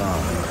 We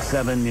are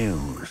 7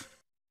 News.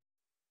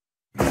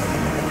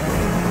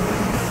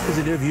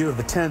 Here's a new view of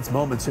the tense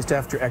moments just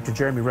after actor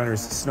Jeremy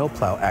Renner's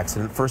snowplow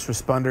accident. First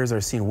responders are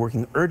seen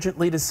working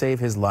urgently to save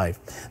his life.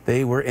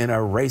 They were in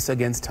a race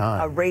against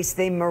time. A race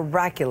they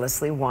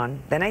miraculously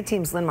won. The night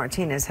team's Lynn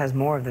Martinez has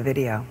more of the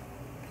video.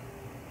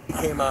 He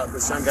came out, the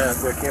sun guy out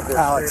there came out.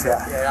 Alex,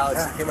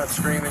 Alex came out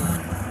screaming.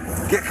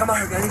 Come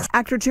on, guys.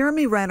 Actor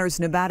Jeremy Renner's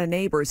Nevada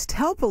neighbors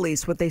tell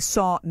police what they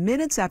saw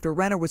minutes after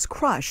Renner was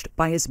crushed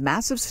by his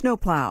massive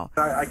snowplow.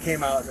 I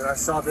came out and I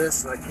saw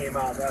this and I came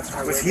out.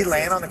 Was he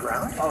laying on the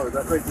ground? Oh,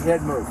 that's right. He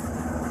had moved.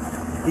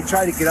 He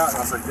tried to get out and I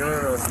was like,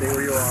 no, stay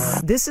where you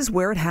are. This is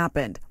where it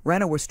happened.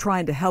 Renner was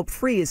trying to help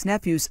free his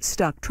nephew's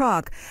stuck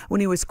truck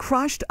when he was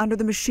crushed under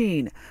the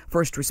machine.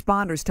 First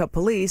responders tell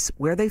police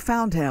where they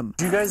found him.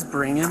 Did you guys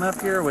bring him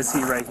up here, or was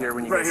he right here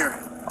when you Right guys...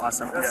 here.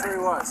 Awesome. That's where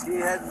he was. He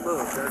hadn't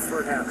moved. That's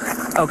where it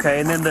happened. Okay,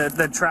 and then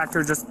the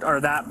tractor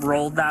that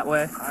rolled that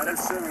way? I'd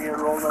assume he had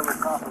rolled over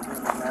top of him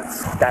and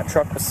that's... That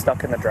truck was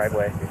stuck in the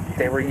driveway.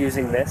 They were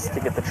using this to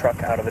get the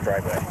truck out of the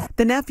driveway.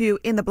 The nephew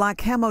in the black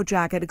camo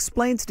jacket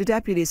explains to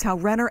deputies how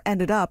Renner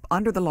ended up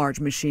under the large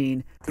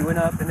machine. He went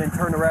up and then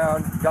turned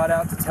around, got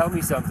out to tell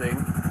me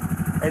something,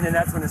 and then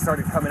that's when it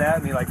started coming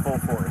at me like full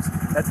force.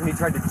 That's when he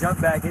tried to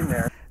jump back in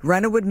there.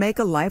 Renner would make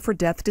a life or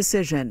death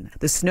decision.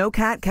 The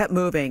snowcat kept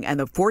moving and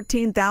the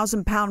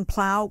 14,000-pound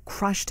plow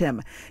crushed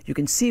him. You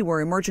can see where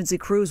emergency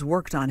crews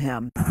worked on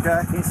him.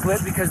 Okay. He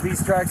slipped because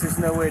these tracks, there's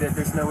no way to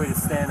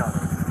stand on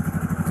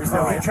it. There's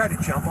no way. He tried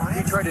to jump on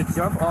it? He tried to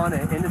jump on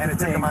it into and the it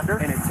took him under?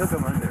 And it took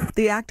him under.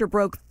 The actor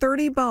broke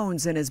 30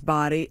 bones in his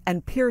body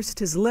and pierced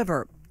his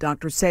liver.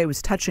 Doctors say it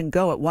was touch and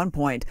go at one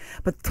point,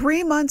 but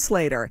 3 months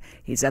later,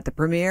 he's at the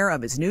premiere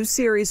of his new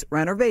series,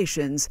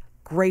 Renovations,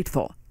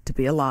 grateful to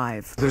be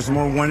alive. There's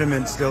more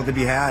wonderment still to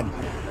be had,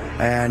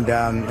 and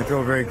I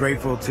feel very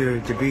grateful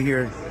to be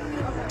here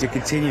to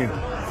continue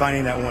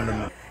finding that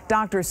wonderment.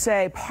 Doctors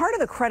say part of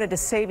the credit to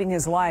saving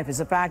his life is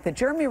the fact that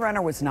Jeremy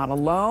Renner was not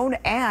alone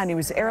and he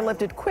was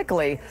airlifted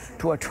quickly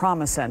to a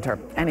trauma center,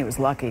 and he was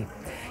lucky.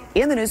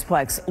 In the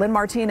Newsplex, Lynn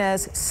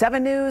Martinez,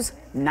 7 News,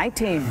 Night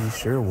Team. He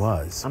sure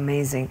was.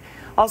 Amazing.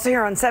 Also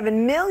here on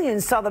 7,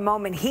 millions saw the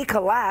moment he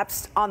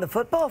collapsed on the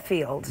football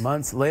field.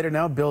 Months later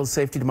now, Bills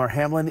safety Damar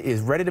Hamlin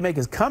is ready to make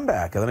his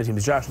comeback. Atlanta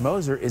team's Josh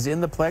Moser is in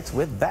the Plex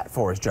with that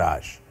for us,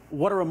 Josh.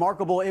 What a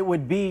remarkable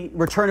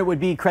return it would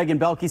be, Craig and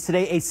Belkis.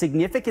 Today, a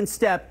significant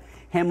step.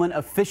 Hamlin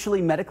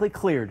officially medically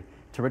cleared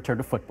to return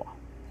to football.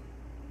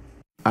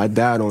 I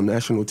died on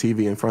national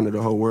TV in front of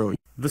the whole world.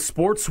 The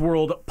sports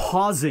world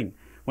pausing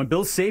when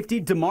Bills safety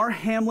Damar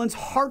Hamlin's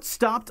heart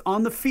stopped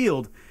on the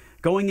field,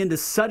 going into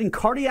sudden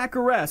cardiac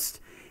arrest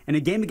in a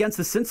game against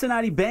the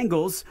Cincinnati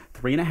Bengals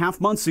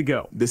 3.5 months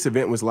ago. This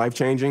event was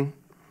life-changing,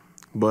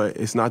 but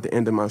it's not the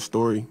end of my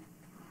story.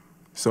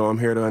 So I'm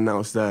here to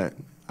announce that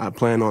I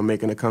plan on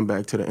making a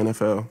comeback to the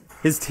NFL.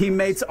 His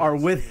teammates are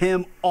with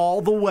him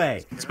all the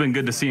way. It's been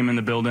good to see him in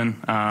the building.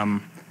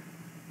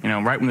 You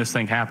know, right when this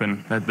thing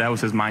happened, that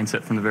was his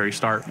mindset from the very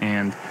start.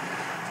 And,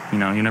 you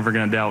know, you're never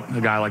going to doubt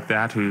a guy like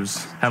that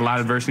who's had a lot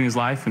of adversity in his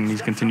life, and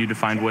he's continued to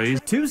find ways.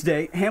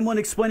 Tuesday, Hamlin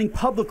explaining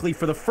publicly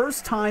for the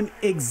first time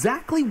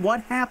exactly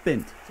what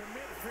happened.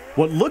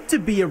 What looked to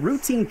be a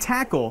routine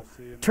tackle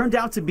turned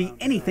out to be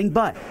anything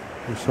but.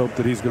 Let's hope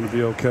that he's going to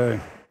be okay.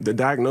 The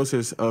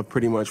diagnosis of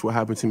pretty much what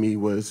happened to me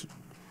was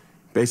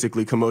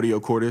basically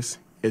commotio cordis.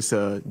 It's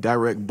a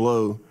direct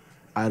blow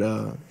at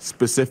a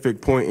specific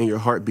point in your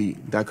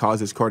heartbeat that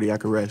causes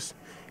cardiac arrest.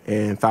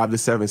 And 5 to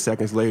 7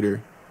 seconds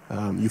later,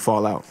 you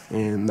fall out.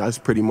 And that's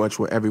pretty much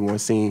what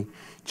everyone's seen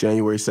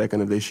January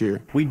 2nd of this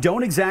year. We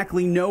don't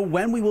exactly know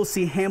when we will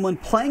see Hamlin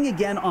playing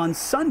again on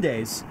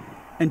Sundays.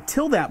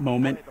 Until that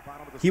moment,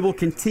 he will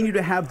continue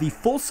to have the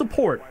full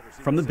support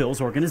from the Bills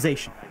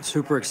organization.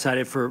 Super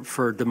excited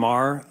for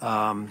Damar.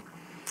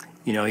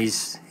 You know,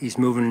 he's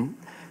moving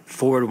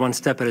forward one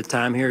step at a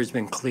time here. He's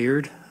been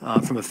cleared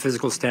from a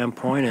physical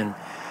standpoint, and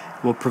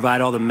we'll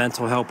provide all the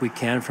mental help we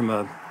can from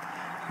a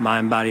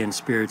mind, body, and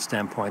spirit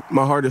standpoint.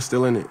 My heart is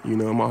still in it. You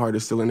know, my heart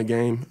is still in the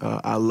game.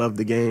 I love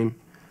the game.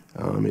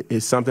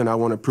 It's something I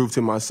want to prove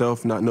to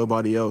myself, not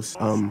nobody else.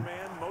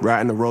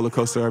 Riding the roller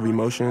coaster of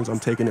emotions. I'm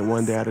taking it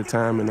one day at a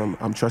time, and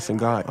I'm trusting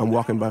God. I'm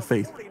walking by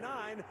faith.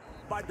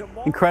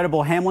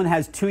 Incredible. Hamlin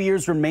has 2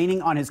 years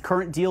remaining on his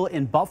current deal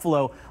in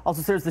Buffalo.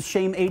 Also says the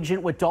shame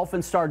agent with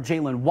Dolphin star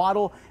Jalen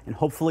Waddle, and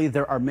hopefully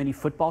there are many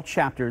football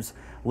chapters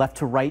left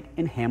to write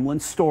in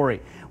Hamlin's story.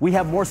 We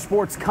have more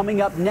sports coming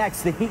up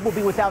next. The Heat will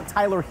be without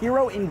Tyler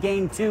Hero in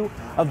Game 2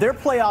 of their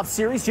playoff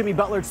series. Jimmy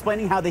Butler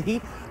explaining how the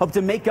Heat hope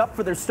to make up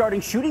for their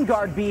starting shooting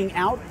guard being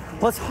out.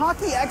 Plus,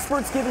 hockey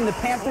experts giving the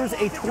Panthers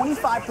a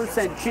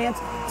 25% chance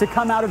to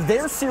come out of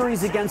their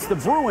series against the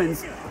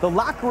Bruins. The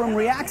locker room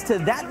reacts to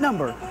that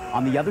number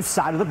on the other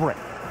side of the break.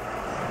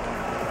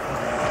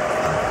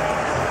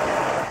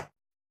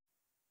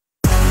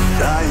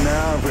 Time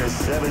now for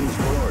 7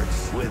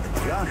 Sports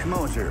with Josh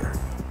Moser.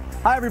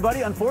 Hi, everybody.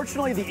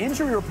 Unfortunately, the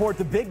injury report,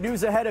 the big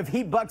news ahead of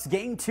Heat Bucks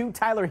Game 2.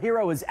 Tyler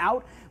Hero is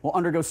out. Will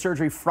undergo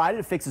surgery Friday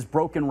to fix his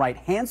broken right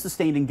hand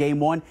sustained in Game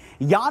 1.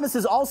 Giannis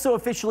is also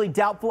officially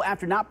doubtful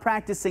after not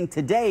practicing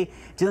today,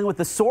 dealing with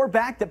the sore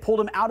back that pulled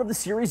him out of the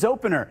series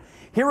opener.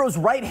 Hero's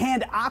right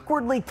hand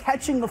awkwardly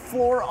catching the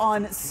floor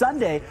on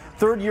Sunday.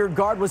 Third-year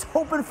guard was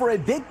hoping for a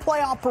big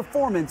playoff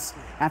performance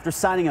after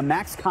signing a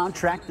max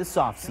contract this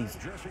offseason.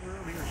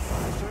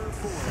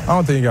 I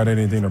don't think he got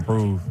anything to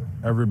prove.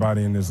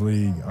 Everybody in this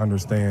league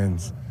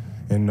understands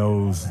and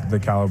knows the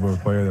caliber of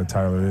player that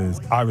Tyler is.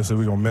 Obviously,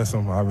 we're going to miss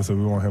him. Obviously,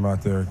 we want him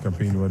out there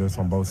competing with us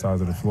on both sides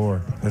of the floor.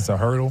 It's a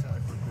hurdle,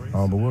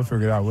 but we'll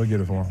figure it out. We'll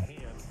get it for him.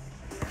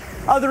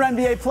 Other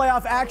NBA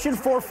playoff action,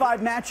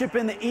 4-5 matchup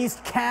in the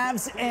East,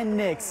 Cavs and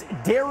Knicks.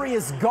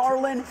 Darius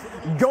Garland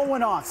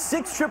going off.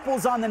 6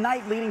 triples on the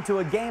night, leading to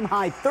a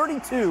game-high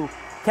 32.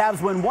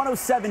 Cavs win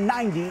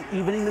 107-90,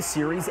 evening the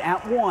series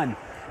at 1.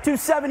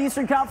 2-7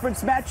 Eastern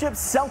Conference matchup,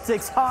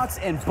 Celtics, Hawks,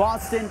 and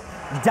Boston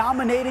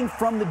dominating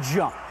from the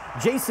jump.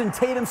 Jason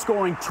Tatum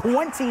scoring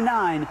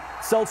 29.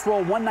 Celtics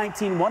roll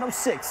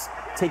 119-106,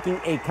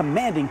 taking a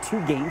commanding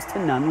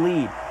 2-0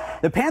 lead.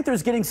 The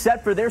Panthers getting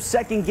set for their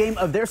second game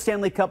of their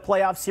Stanley Cup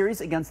playoff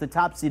series against the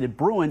top-seeded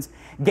Bruins.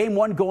 Game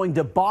 1 going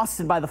to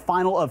Boston by the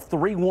final of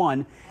 3-1.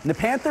 And the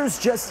Panthers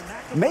just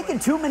making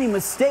too many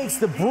mistakes.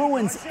 The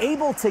Bruins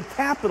able to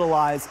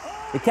capitalize.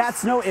 The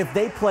Cats know if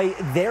they play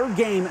their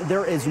game,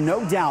 there is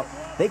no doubt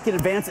they can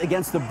advance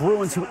against the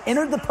Bruins, who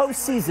entered the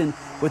postseason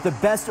with the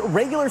best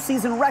regular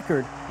season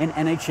record in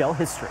NHL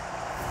history.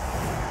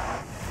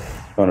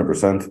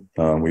 100%.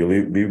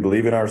 We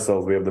believe in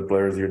ourselves. We have the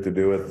players here to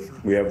do it.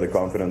 We have the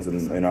confidence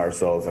in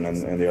ourselves and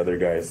in the other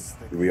guys.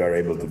 We are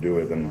able to do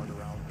it. And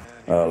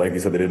like you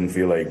said, it didn't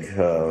feel like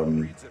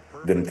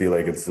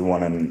it's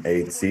 1 and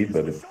 8 seed,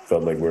 but it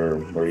felt like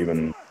we're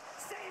even.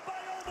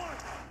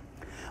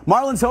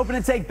 Marlins hoping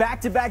to take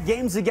back-to-back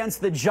games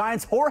against the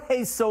Giants.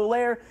 Jorge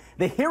Soler,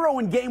 the hero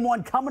in Game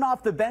 1, coming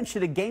off the bench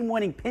at a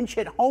game-winning pinch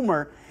hit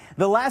homer.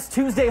 The last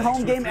Tuesday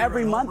home game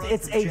every month,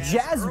 it's a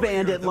jazz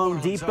band at Lone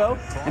Depot.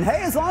 And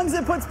hey, as long as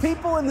it puts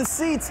people in the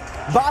seats,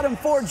 bottom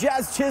 4,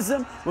 Jazz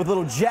Chisholm with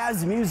little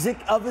jazz music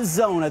of his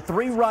own. A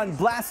 3-run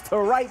blast to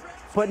right,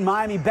 putting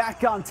Miami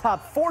back on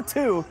top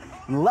 4-2.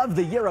 Love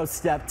the Euro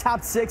step.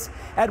 Top 6,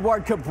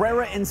 Edward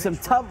Cabrera in some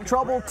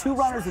trouble. 2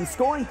 runners in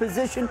scoring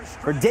position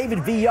for David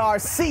VR.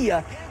 See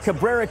ya.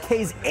 Cabrera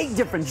K's 8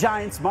 different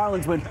Giants.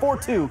 Marlins win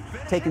 4-2,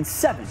 taking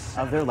 7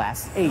 of their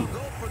last 8.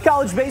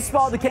 College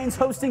baseball, the Canes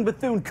hosting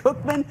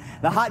Bethune-Cookman.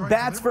 The hot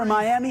bats for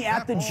Miami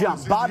at the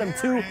jump. Bottom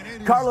 2,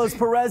 Carlos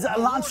Perez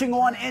launching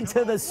one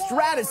into the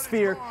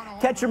stratosphere.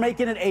 Catcher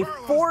making it a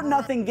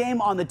 4-0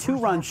 game on the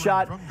 2-run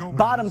shot.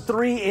 Bottom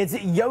 3,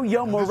 it's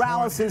Yo-Yo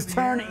Morales'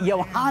 turn.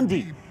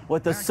 Yohandi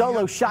with a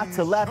solo shot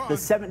to left. The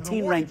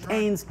 17-ranked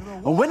Canes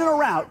winning a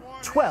rout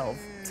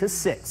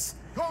 12-6.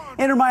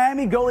 Inter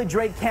Miami goalie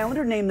Drake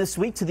Callender named this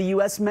week to the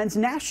U.S. men's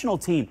national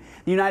team.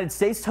 The United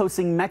States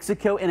hosting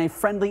Mexico in a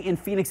friendly in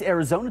Phoenix,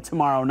 Arizona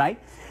tomorrow night.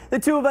 The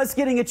two of us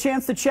getting a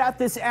chance to chat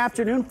this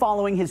afternoon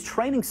following his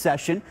training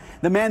session.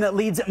 The man that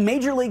leads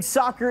Major League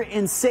Soccer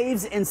in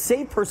saves and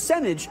save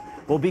percentage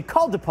will be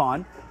called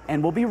upon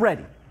and will be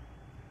ready.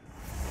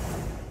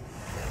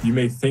 You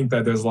may think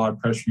that there's a lot of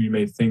pressure. You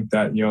may think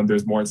that,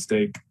 there's more at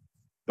stake.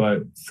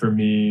 But for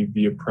me,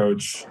 the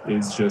approach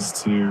is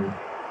just to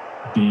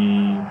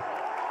be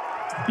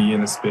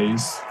in a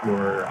space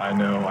where I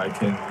know I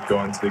can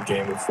go into the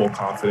game with full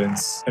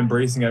confidence,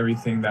 embracing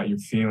everything that you're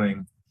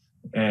feeling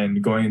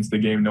and going into the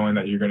game knowing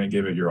that you're going to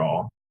give it your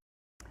all.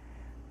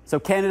 So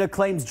Canada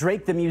claims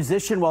Drake the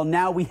musician. Well,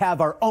 now we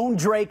have our own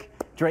Drake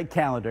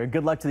Callender.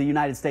 Good luck to the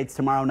United States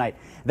tomorrow night.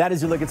 That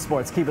is your look at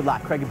sports. Keep it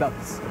locked. Craig and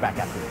Belkis are back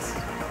after this.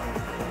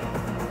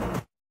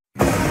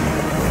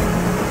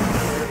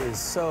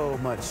 So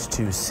much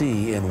to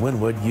see in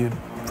Wynwood, you'd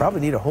probably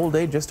need a whole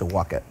day just to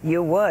walk it.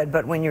 You would,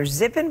 but when you're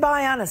zipping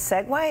by on a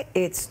Segway,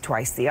 it's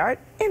twice the art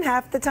in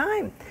half the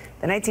time.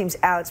 The night team's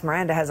Alex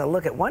Miranda has a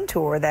look at one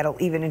tour that'll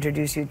even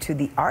introduce you to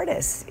the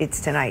artists.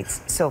 It's tonight's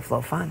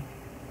SoFlo Fun.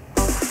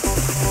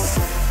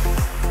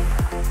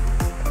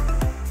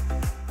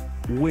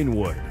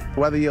 Wynwood,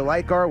 Whether you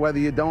like art, whether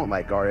you don't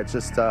like art, it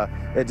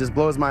just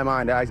blows my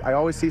mind. I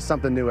always see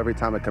something new every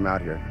time I come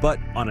out here. But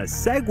on a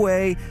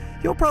Segway,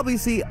 you'll probably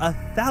see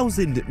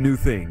 1,000 new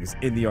things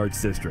in the Arts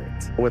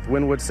District. With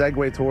Wynwood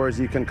Segway tours,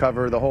 you can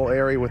cover the whole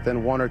area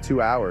within 1 or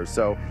 2 hours.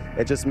 So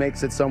it just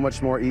makes it so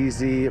much more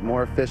easy,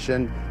 more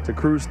efficient to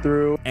cruise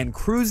through. And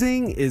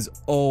cruising is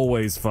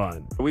always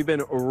fun. We've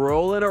been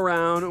rolling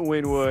around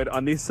Wynwood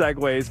on these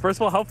Segways. First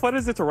of all, how fun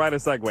is it to ride a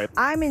Segway?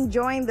 I'm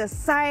enjoying the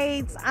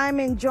sights. I'm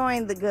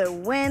enjoying the good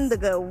wind, the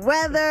good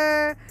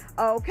weather.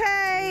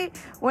 Okay.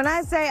 When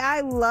I say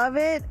I love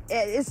it,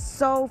 it's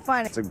so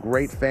fun. It's a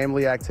great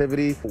family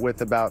activity.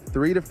 With about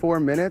 3 to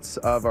 4 minutes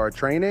of our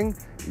training,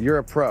 you're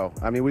a pro.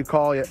 I mean, we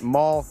call it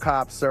Mall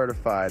Cop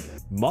Certified.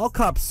 Mall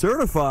Cop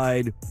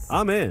Certified?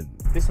 I'm in.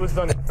 This was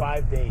done in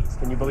 5 days.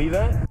 Can you believe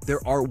that?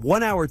 There are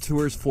 1-hour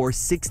tours for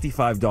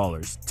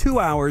 $65, 2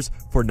 hours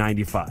for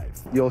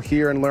 $95. You'll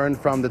hear and learn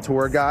from the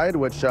tour guide,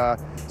 which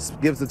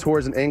gives the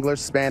tours in English,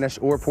 Spanish,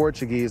 or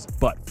Portuguese.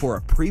 But for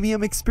a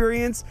premium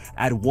experience,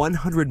 add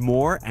 100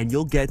 more and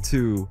you'll get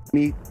to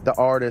meet the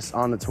artists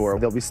on the tour.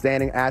 They'll be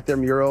standing at their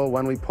mural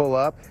when we pull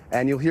up,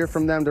 and you'll hear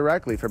from them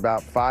directly for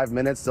about 5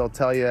 minutes. They'll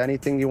tell you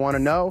anything you want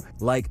to know.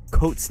 Like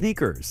coat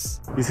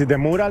sneakers. You see the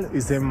mural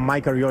is the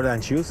Michael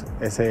Jordan shoes.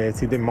 It's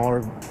the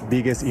more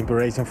biggest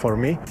inspiration for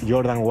me.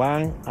 Jordan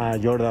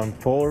 1, Jordan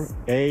 4,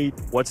 8.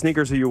 What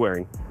sneakers are you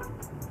wearing?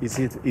 Is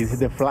it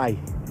the Fly?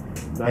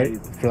 Nice.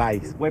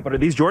 Flies. Wait, but are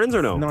these Jordans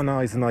or no? No,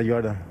 it's not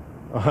Jordan.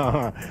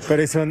 But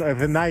it's a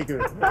Nike.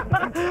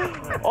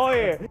 Oh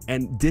yeah.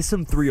 And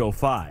Dism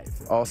 305.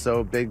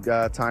 Also big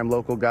time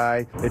local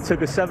guy. It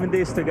took us 7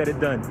 days to get it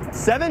done.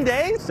 7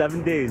 days?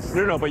 7 days.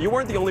 No, but you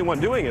weren't the only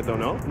one doing it though,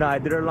 no? No, I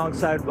did it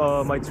alongside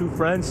my 2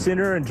 friends,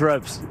 Sinner and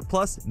Drebs.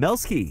 Plus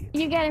Melski.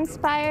 You get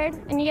inspired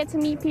and you get to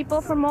meet people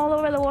from all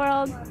over the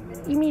world.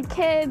 You meet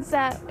kids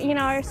that,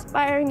 are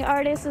aspiring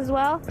artists as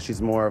well.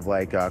 She's more of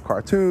like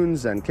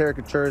cartoons and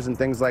caricatures and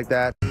things like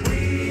that.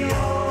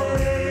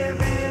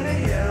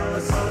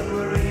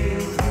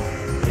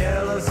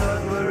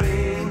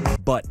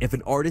 But if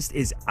an artist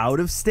is out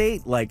of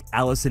state, like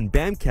Allison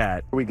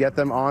Bamcat, we get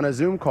them on a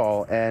Zoom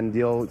call and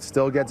you'll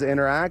still get to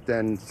interact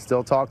and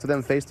still talk to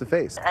them face to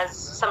face. As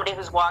somebody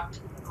who's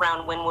walked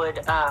around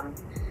Wynwood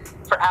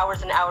for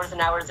hours and hours and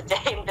hours a day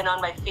and been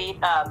on my feet,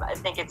 I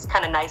think it's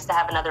kind of nice to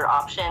have another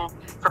option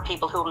for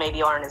people who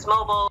maybe aren't as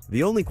mobile.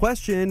 The only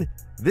question,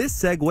 this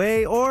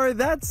Segway or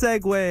that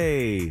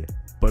Segway?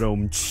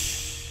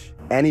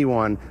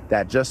 Anyone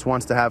that just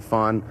wants to have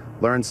fun,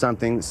 learn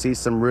something, see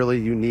some really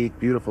unique,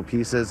 beautiful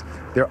pieces,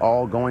 they're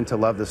all going to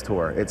love this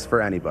tour. It's for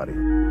anybody.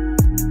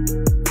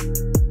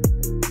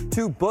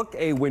 To book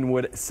a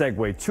Wynwood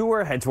Segway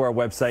tour, head to our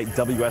website,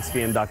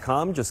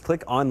 WSVN.com. Just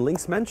click on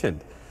links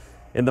mentioned.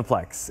 In the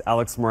Plex,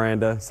 Alex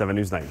Miranda, 7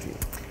 News 19.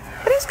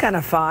 It is kind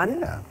of fun.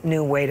 Yeah.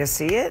 New way to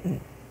see it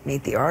and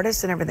meet the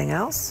artists and everything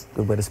else.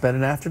 Good way to spend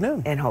an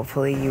afternoon. And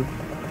hopefully you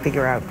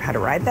figure out how to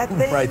ride that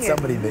thing. Right,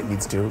 somebody that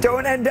needs to.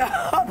 Don't end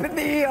up in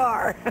the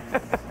ER.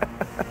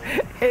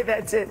 Hey,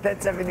 that's it.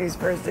 That's 7 News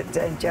First at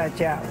 10. Ciao,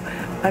 ciao.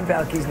 I'm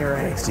Balkis Nuray.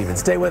 Thanks, Stephen.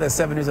 Stay with us.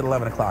 7 News at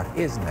 11 o'clock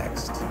is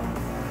next.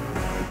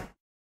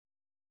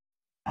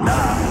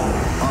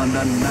 Now, on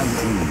the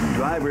 19,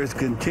 drivers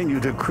continue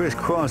to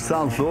crisscross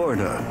South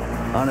Florida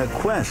on a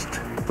quest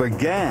for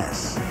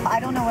gas. I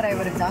don't know what I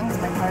would have done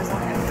because my car's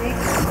on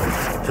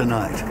empty.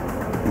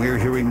 Tonight, we're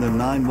hearing the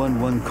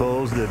 911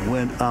 calls that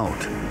went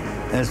out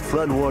as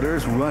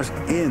floodwaters rushed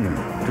in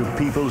to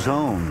people's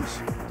homes.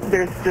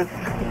 There's just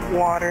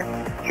water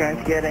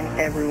just getting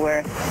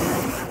everywhere.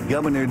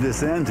 Governor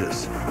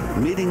DeSantis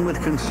meeting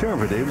with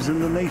conservatives in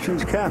the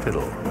nation's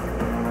capital.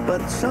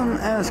 But some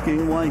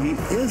asking why he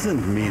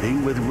isn't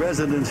meeting with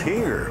residents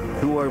here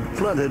who are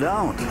flooded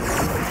out.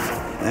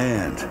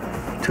 And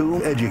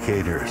 2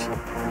 educators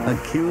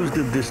accused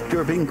of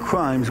disturbing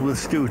crimes with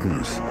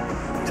students.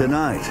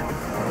 Tonight,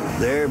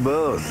 they're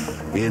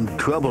both in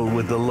trouble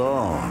with the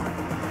law.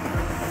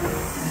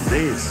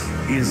 This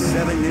is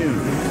 7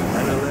 News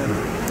at 11.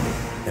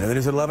 And the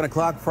news at 11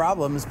 o'clock,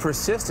 problems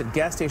persist at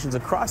gas stations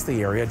across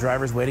the area.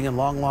 Drivers waiting in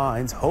long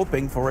lines,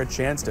 hoping for a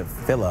chance to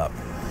fill up.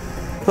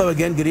 Hello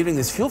again, good evening.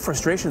 This fuel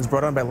frustration is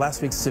brought on by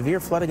last week's severe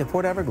flooding at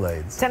Port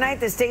Everglades.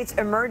 Tonight, the state's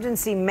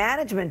emergency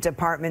management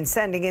department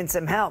sending in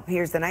some help.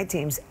 Here's the night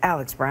team's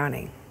Alex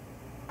Browning.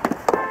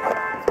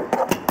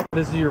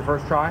 This is your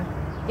first try?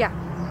 Yeah.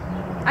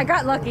 I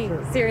got lucky.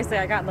 Seriously,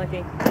 I got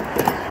lucky.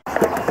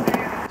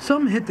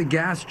 Some hit the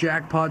gas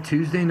jackpot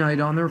Tuesday night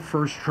on their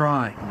first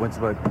try. Went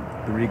to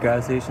like 3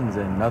 gas stations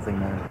and nothing,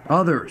 man.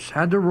 Others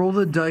had to roll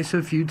the dice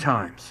a few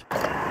times.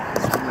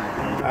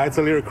 It's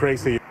a little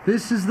crazy.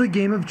 This is the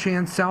game of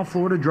chance South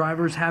Florida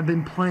drivers have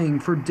been playing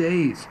for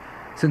days,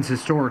 since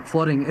historic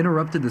flooding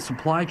interrupted the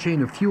supply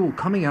chain of fuel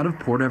coming out of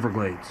Port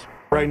Everglades.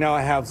 Right now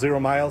I have 0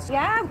 miles.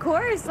 Yeah, of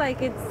course.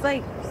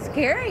 It's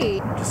scary.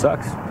 It just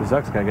sucks. It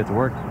sucks. Gotta get to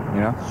work,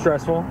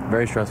 Stressful?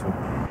 Very stressful.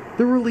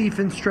 The relief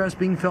and stress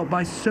being felt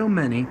by so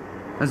many,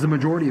 as the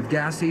majority of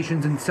gas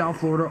stations in South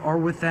Florida are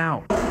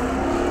without.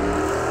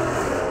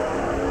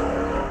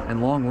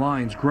 and long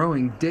lines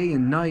growing day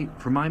and night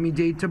from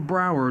Miami-Dade to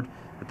Broward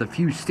at the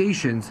few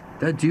stations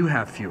that do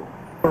have fuel.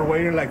 We're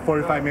waiting like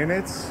 45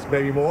 minutes,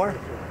 maybe more.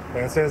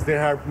 And since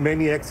there are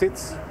many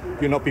exits,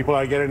 people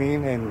are getting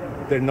in and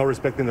they're not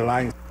respecting the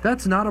lines.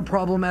 That's not a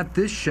problem at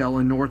this Shell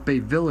in North Bay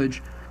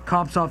Village.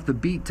 Cops off the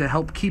beat to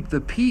help keep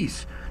the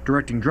peace,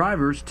 directing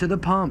drivers to the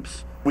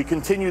pumps. We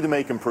continue to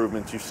make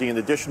improvements. You see an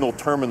additional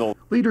terminal.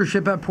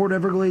 Leadership at Port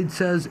Everglades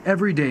says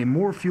every day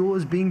more fuel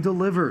is being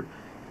delivered.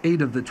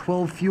 8 of the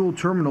 12 fuel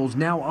terminals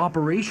now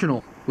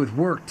operational, with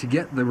work to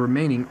get the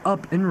remaining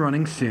up and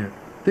running soon.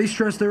 They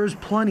stress there is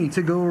plenty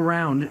to go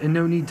around and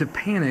no need to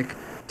panic.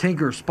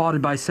 Tankers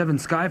spotted by 7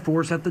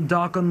 Skyforce at the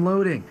dock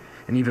unloading,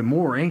 and even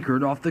more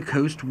anchored off the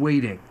coast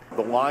waiting.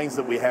 The lines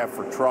that we have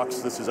for trucks,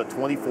 this is a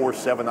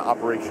 24/7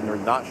 operation. They're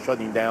not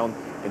shutting down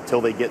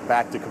until they get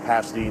back to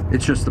capacity.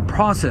 It's just the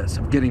process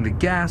of getting the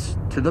gas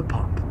to the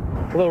pump.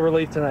 A little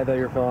relief tonight that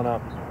you're filling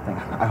up.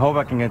 I hope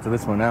I can get to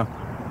this one now,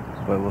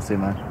 but we'll see,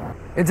 man.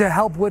 And to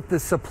help with the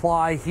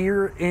supply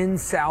here in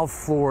South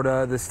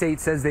Florida, the state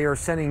says they are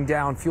sending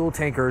down fuel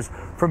tankers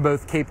from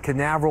both Cape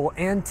Canaveral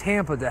and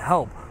Tampa to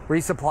help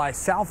resupply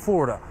South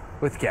Florida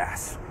with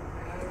gas.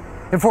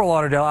 In Fort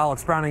Lauderdale,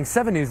 Alex Browning,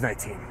 7 News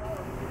 19.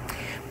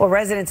 Well,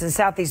 residents in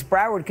Southeast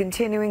Broward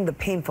continuing the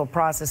painful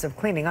process of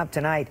cleaning up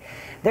tonight.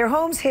 Their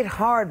homes hit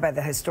hard by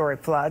the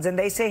historic floods, and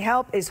they say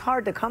help is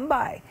hard to come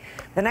by.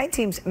 The night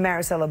team's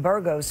Maricela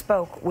Burgos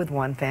spoke with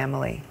one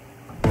family.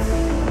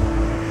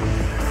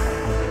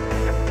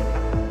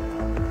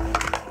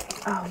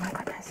 Oh my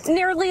goodness.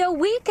 Nearly a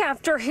week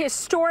after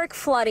historic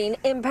flooding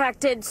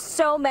impacted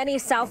so many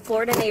South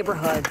Florida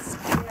neighborhoods,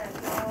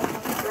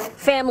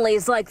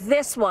 families like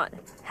this one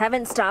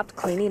haven't stopped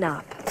cleaning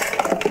up.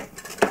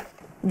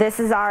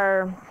 This is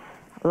our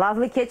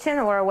lovely kitchen,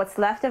 or what's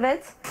left of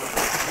it.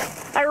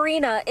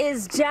 Irina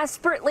is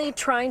desperately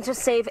trying to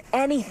save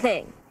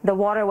anything. The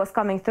water was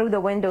coming through the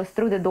windows,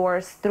 through the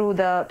doors, through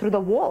the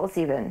walls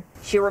even.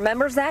 She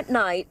remembers that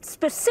night,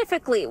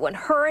 specifically when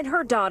her and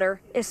her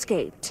daughter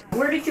escaped.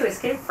 Where did you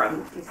escape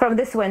from? From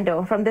this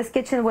window, from this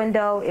kitchen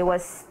window. It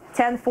was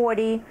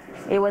 10:40.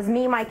 It was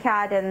me, my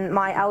cat, and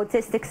my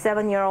autistic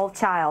 7-year-old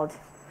child.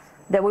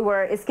 That we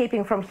were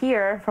escaping from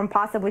here, from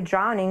possibly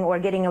drowning or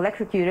getting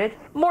electrocuted.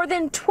 More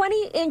than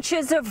 20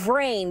 inches of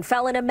rain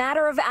fell in a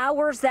matter of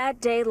hours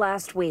that day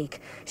last week.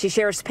 She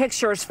shares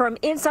pictures from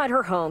inside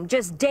her home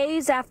just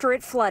days after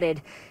it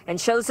flooded and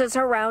shows us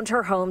around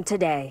her home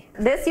today.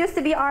 This used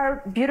to be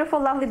our beautiful,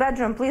 lovely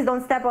bedroom. Please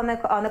don't step on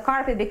the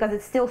carpet because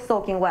it's still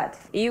soaking wet.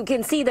 You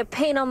can see the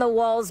paint on the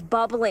walls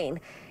bubbling,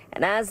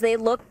 and as they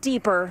look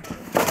deeper,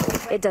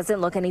 it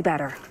doesn't look any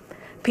better.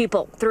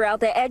 People throughout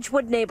the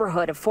Edgewood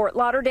neighborhood of Fort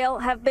Lauderdale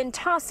have been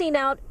tossing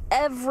out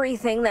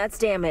everything that's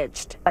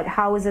damaged. But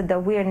how is it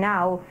that we're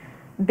now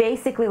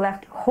basically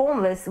left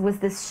homeless with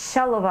this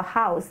shell of a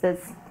house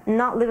that's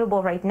not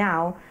livable right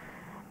now,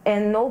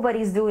 and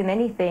nobody's doing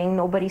anything,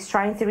 nobody's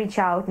trying to reach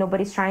out,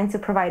 nobody's trying to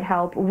provide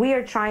help.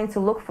 We're trying to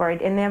look for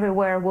it, and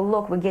everywhere we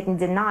look, we're getting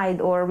denied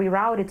or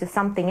rerouted to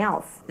something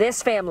else.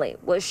 This family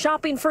was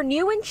shopping for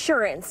new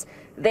insurance.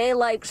 They,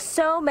 like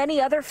so many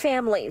other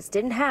families,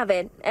 didn't have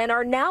it and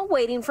are now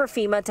waiting for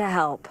FEMA to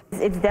help.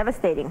 It's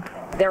devastating.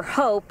 Their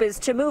hope is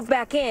to move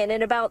back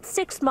in about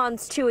 6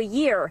 months to a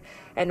year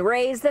and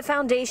raise the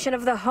foundation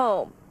of the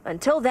home.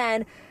 Until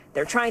then,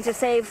 they're trying to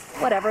save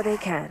whatever they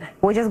can.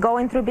 We're just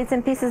going through bits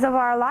and pieces of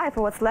our life,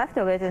 or what's left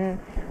of it, and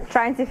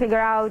trying to figure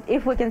out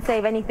if we can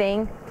save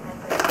anything,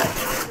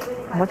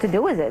 what to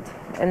do with it.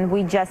 And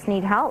we just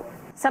need help.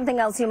 Something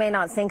else you may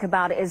not think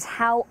about is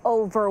how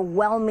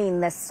overwhelming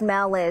the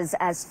smell is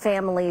as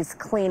families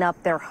clean up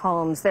their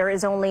homes. There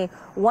is only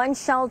one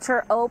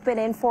shelter open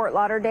in Fort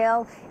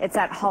Lauderdale. It's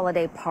at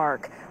Holiday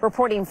Park.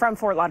 Reporting from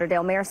Fort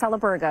Lauderdale, Maricela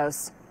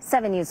Burgos,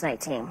 7 News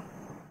 19.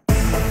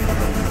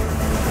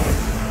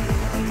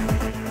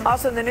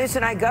 Also in the news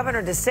tonight,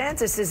 Governor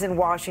DeSantis is in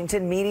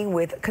Washington meeting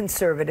with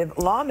conservative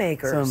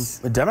lawmakers.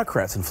 Some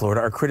Democrats in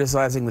Florida are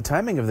criticizing the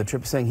timing of the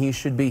trip, saying he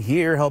should be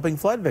here helping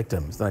flood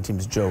victims. The Night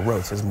Team's Joe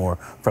Rose has more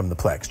from the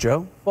Plex.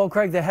 Joe? Well,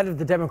 Craig, the head of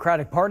the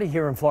Democratic Party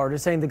here in Florida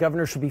is saying the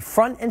governor should be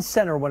front and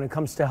center when it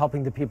comes to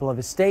helping the people of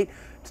his state.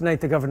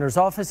 Tonight, the governor's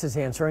office is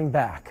answering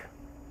back.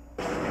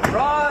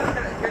 Ron,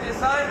 can you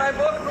sign my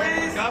book, please?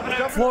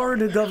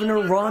 Florida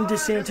Governor Ron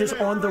DeSantis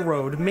on the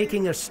road,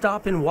 making a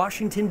stop in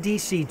Washington,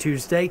 D.C.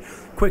 Tuesday,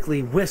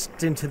 quickly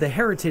whisked into the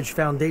Heritage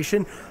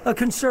Foundation, a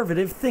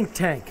conservative think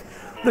tank.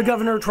 The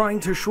governor trying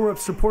to shore up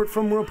support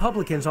from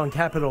Republicans on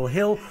Capitol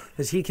Hill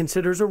as he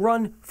considers a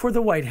run for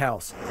the White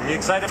House. Are you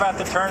excited about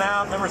the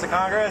turnout, members of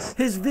Congress?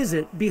 His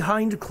visit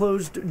behind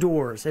closed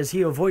doors as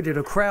he avoided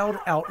a crowd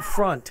out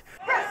front.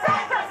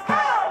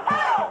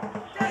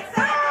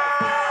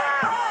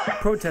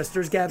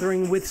 Protesters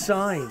gathering with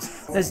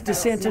signs, as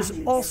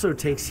DeSantis also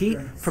takes heat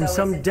from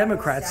some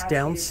Democrats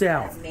down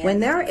south. When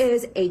there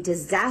is a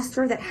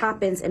disaster that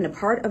happens in a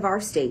part of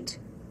our state,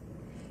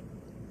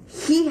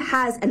 He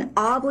has an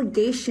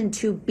obligation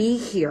to be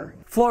here.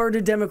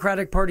 Florida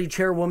Democratic Party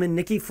Chairwoman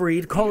Nikki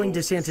Fried calling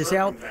DeSantis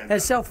out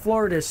as South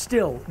Florida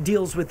still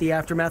deals with the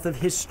aftermath of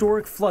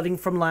historic flooding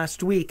from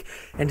last week,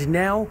 and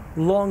now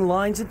long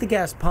lines at the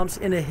gas pumps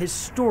in a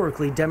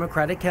historically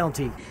Democratic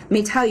county. Let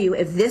me tell you,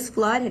 if this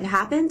flood had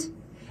happened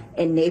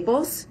in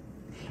Naples,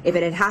 if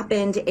it had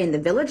happened in the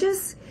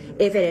Villages,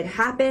 if it had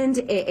happened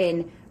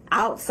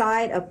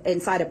inside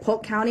of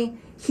Polk County,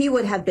 he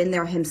would have been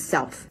there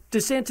himself.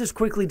 DeSantis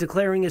quickly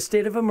declaring a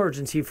state of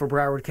emergency for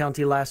Broward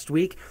County last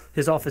week.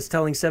 His office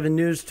telling 7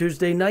 News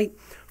Tuesday night,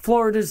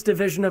 Florida's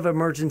Division of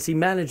Emergency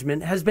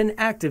Management has been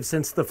active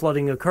since the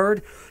flooding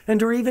occurred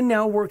and are even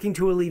now working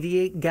to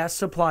alleviate gas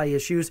supply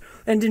issues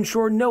and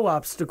ensure no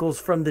obstacles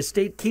from the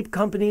state keep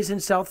companies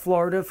in South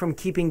Florida from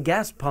keeping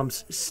gas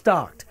pumps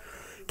stocked.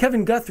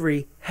 Kevin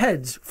Guthrie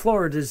heads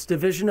Florida's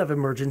Division of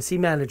Emergency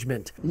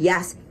Management.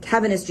 Yes,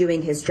 Kevin is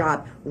doing his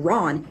job.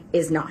 Ron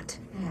is not.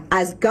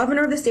 As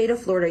governor of the state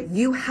of Florida,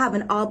 you have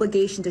an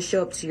obligation to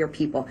show up to your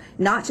people,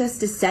 not just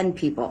to send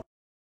people.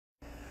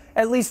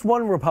 At least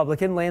one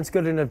Republican, Lance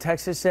Gooden of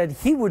Texas, said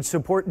he would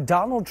support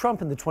Donald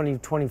Trump in the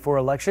 2024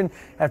 election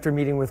after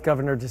meeting with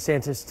Governor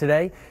DeSantis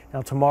today.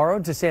 Now, tomorrow,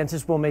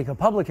 DeSantis will make a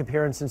public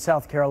appearance in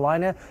South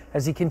Carolina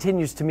as he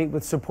continues to meet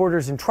with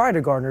supporters and try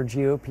to garner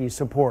GOP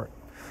support.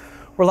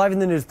 We're live in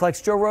the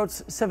Newsplex. Joe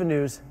Rotes, 7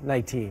 News,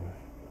 Night Team.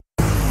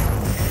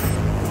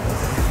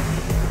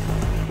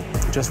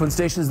 Just when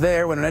station's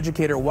there when an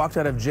educator walked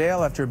out of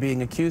jail after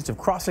being accused of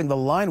crossing the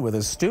line with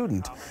a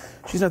student.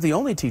 She's not the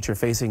only teacher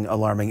facing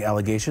alarming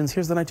allegations.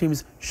 Here's the Night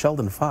Team's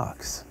Sheldon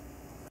Fox.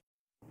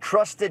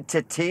 Trusted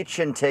to teach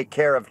and take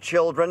care of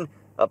children,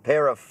 a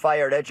pair of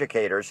fired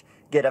educators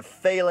get a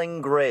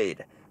failing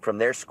grade from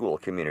their school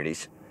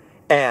communities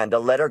and a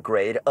letter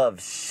grade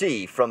of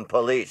C from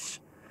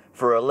police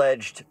for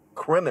alleged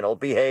criminal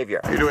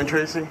behavior. How you doing,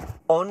 Tracy?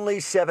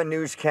 Only 7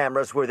 News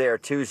cameras were there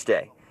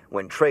Tuesday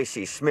when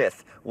Tracy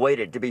Smith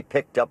waited to be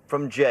picked up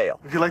from jail.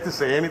 Would you like to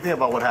say anything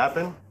about what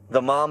happened?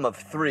 The mom of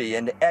 3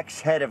 and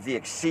ex-head of the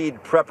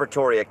Exceed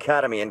Preparatory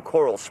Academy in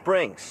Coral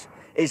Springs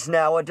is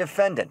now a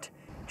defendant,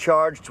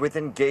 charged with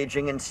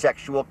engaging in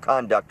sexual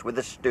conduct with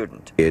a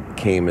student. It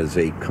came as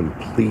a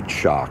complete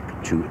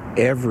shock to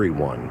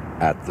everyone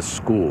at the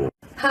school.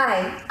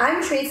 Hi,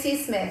 I'm Tracy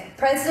Smith,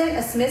 president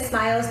of Smith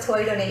Smiles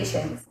Toy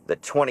Donations. The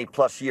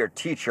 20-plus-year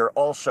teacher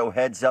also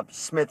heads up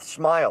Smith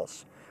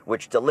Smiles,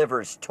 which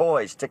delivers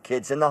toys to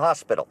kids in the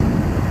hospital.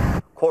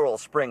 Coral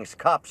Springs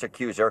cops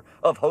accuse her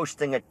of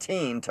hosting a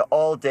teen to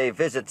all-day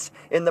visits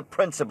in the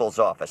principal's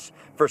office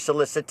for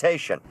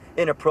solicitation,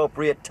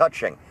 inappropriate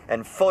touching,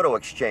 and photo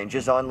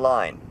exchanges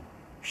online.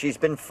 She's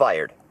been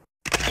fired.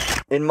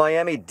 In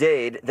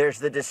Miami-Dade, there's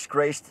the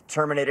disgraced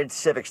terminated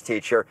civics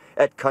teacher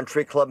at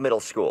Country Club Middle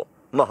School,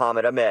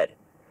 Muhammad Ahmed.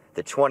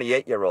 The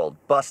 28-year-old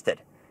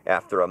busted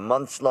after a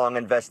months-long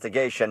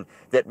investigation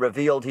that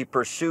revealed he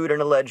pursued an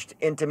alleged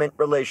intimate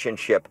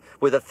relationship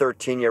with a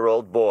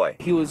 13-year-old boy.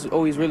 He was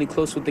always really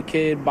close with the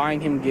kid,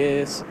 buying him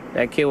gifts.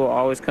 That kid will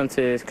always come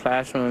to his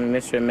classroom, and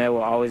Mr. Ahmed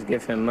will always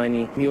give him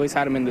money. He always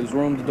had him in his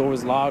room, the door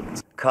was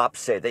locked. Cops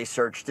say they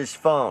searched his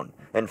phone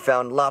and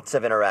found lots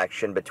of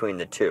interaction between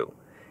the two.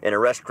 An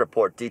arrest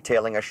report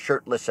detailing a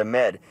shirtless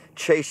Ahmed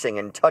chasing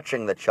and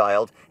touching the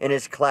child in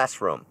his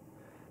classroom.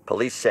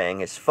 Police saying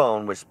his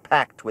phone was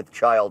packed with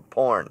child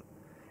porn.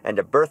 And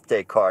a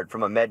birthday card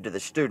from Ahmed to the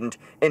student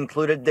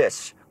included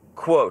this,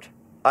 quote,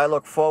 "I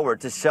look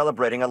forward to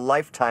celebrating a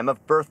lifetime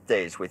of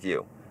birthdays with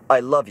you. I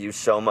love you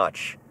so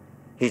much."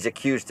 He's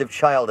accused of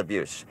child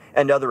abuse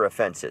and other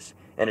offenses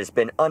and has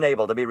been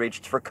unable to be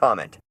reached for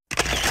comment.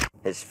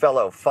 His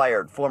fellow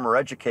fired former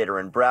educator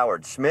in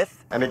Broward,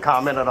 Smith, any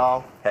comment at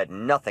all? Had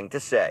nothing to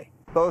say.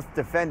 Both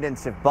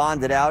defendants have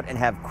bonded out and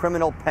have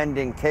criminal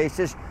pending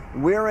cases.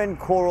 We're in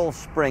Coral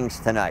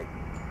Springs tonight.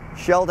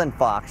 Sheldon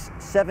Fox,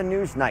 7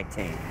 News Night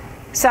Team.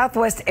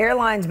 Southwest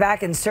Airlines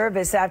back in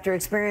service after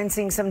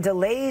experiencing some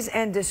delays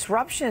and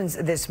disruptions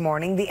this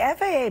morning. The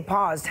FAA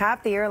paused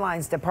half the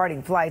airline's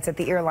departing flights at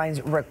the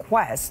airline's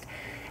request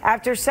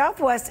after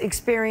Southwest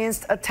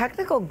experienced a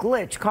technical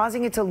glitch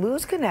causing it to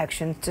lose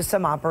connections to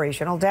some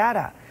operational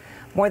data.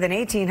 More than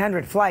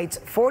 1,800 flights,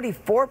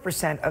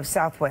 44% of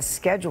Southwest's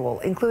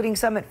schedule, including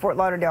some at Fort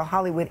Lauderdale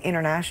Hollywood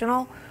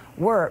International,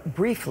 were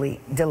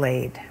briefly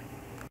delayed.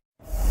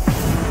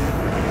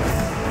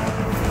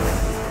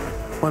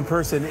 One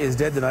person is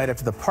dead tonight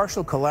after the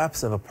partial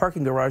collapse of a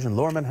parking garage in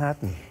Lower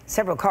Manhattan.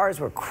 Several cars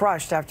were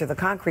crushed after the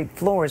concrete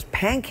floors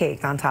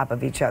pancaked on top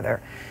of each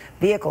other.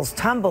 Vehicles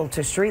tumbled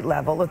to street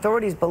level.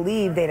 Authorities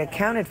believe they'd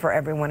accounted for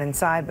everyone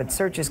inside, but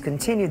searches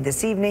continued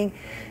this evening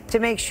to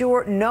make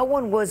sure no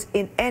one was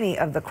in any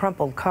of the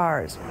crumpled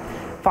cars.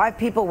 5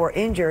 people were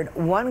injured.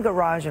 One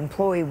garage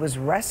employee was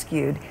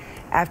rescued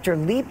after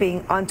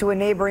leaping onto a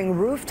neighboring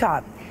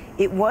rooftop.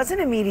 It wasn't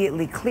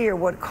immediately clear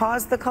what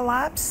caused the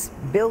collapse.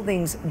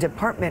 Buildings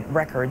department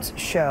records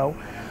show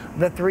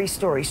the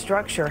 3-story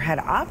structure had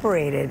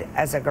operated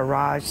as a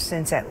garage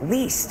since at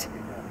least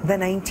the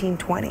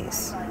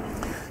 1920s.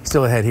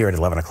 Still ahead here at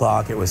 11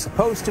 o'clock, it was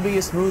supposed to be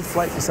a smooth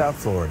flight to South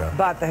Florida.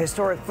 But the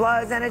historic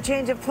floods and a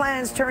change of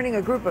plans turning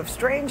a group of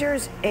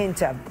strangers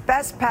into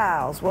best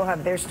pals. We'll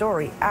have their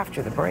story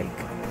after the break.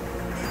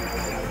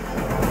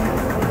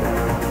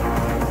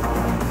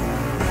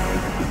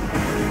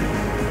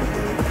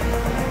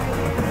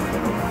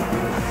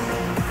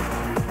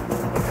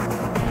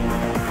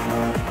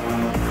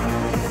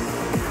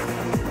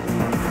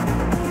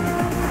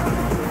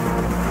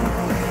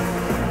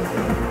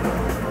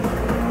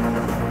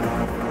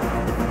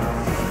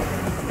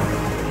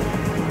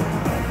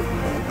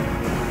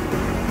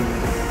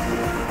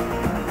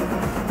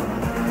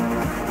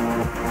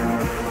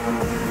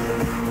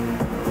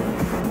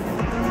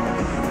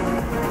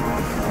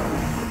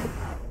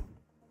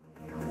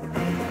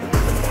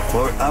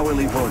 For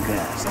hourly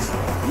forecasts,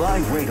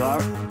 live radar,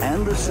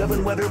 and the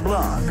 7 Weather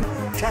blog,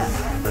 tap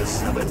the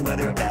 7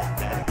 Weather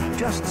app.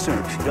 Just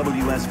search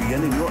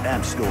WSVN in your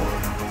app store.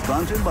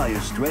 Sponsored by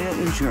Estrella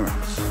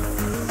Insurance.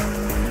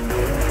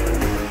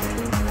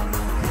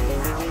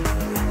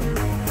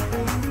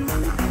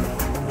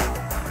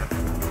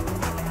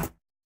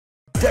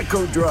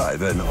 Deco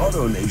Drive and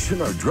Auto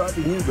Nation are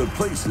driving you to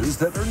places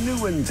that are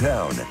new in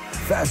town.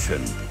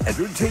 Fashion,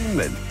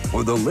 entertainment,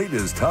 or the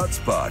latest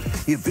hotspot.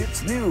 If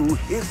it's new,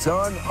 it's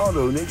on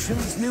Auto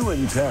Nation's New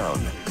in Town.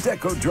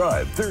 Deco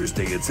Drive,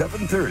 Thursday at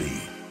 7:30.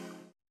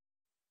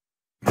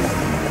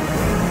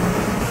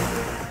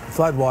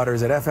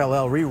 Floodwaters at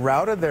FLL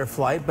rerouted their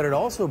flight, but it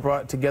also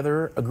brought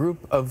together a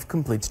group of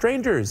complete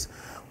strangers.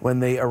 When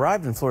they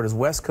arrived in Florida's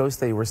West Coast,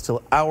 they were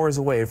still hours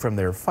away from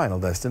their final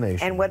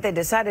destination. And what they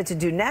decided to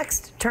do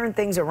next, turn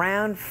things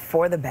around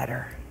for the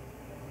better.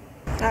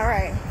 All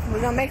right, we're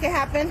gonna make it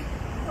happen.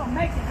 We're gonna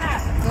make it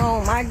happen.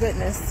 Oh my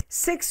goodness.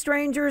 6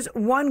 strangers,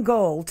 1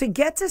 goal, to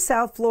get to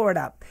South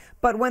Florida.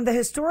 But when the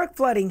historic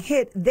flooding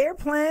hit, their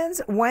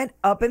plans went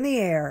up in the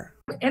air.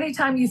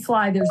 Anytime you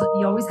fly, you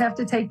always have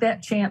to take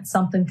that chance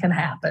something can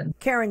happen.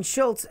 Karen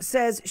Schultz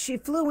says she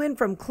flew in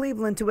from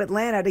Cleveland to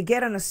Atlanta to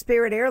get on a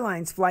Spirit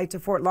Airlines flight to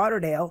Fort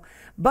Lauderdale,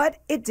 but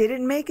it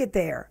didn't make it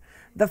there.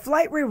 The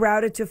flight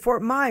rerouted to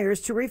Fort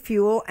Myers to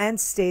refuel and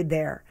stayed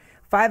there.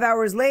 5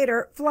 hours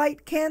later,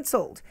 flight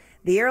canceled.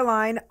 The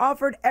airline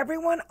offered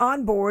everyone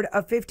on board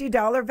a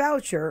 $50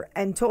 voucher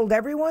and told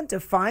everyone to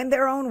find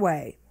their own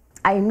way.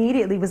 I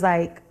immediately was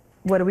like,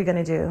 what are we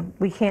going to do?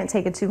 We can't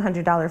take a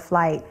 $200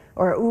 flight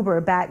or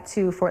Uber back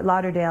to Fort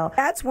Lauderdale.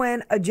 That's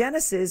when a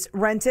Genesis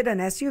rented an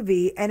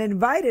SUV and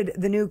invited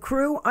the new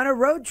crew on a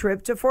road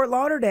trip to Fort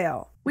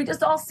Lauderdale. We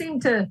just all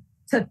seemed to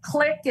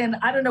click, and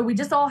I don't know, we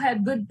just all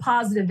had good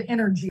positive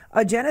energy.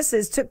 A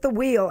Genesis took the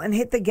wheel and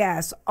hit the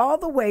gas all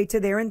the way to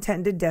their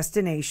intended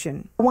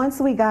destination. Once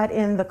we got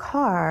in the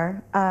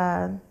car,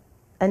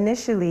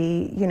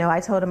 initially, I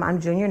told him I'm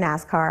junior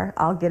NASCAR.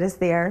 I'll get us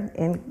there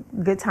in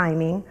good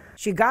timing.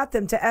 She got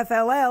them to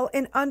FLL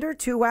in under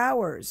 2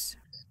 hours.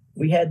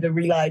 We had to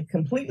rely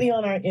completely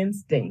on our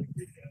instinct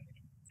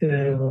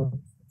to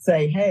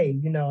say, hey,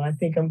 I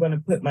think I'm going to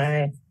put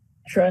my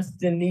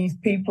trust in these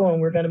people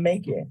and we're going to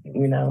make it,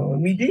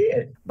 and we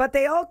did. But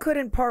they all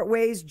couldn't part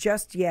ways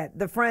just yet.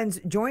 The friends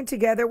joined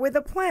together with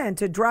a plan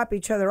to drop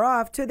each other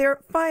off to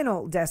their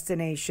final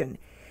destination.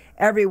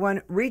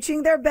 Everyone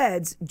reaching their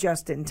beds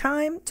just in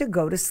time to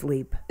go to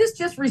sleep. This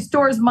just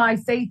restores my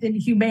faith in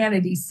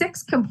humanity.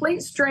 6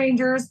 complete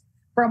strangers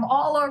from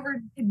all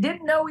over,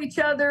 didn't know each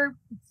other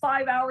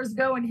 5 hours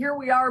ago, and here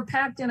we are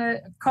packed in a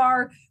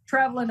car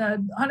traveling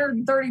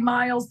 130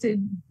 miles to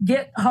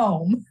get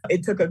home.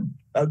 It took a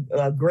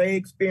great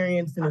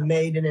experience and it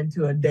made it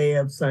into a day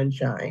of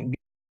sunshine.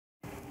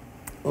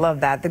 Love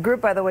that. The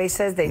group, by the way,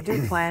 says they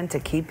do plan to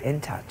keep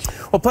in touch.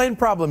 Well, plane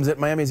problems at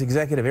Miami's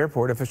executive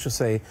airport. Officials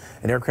say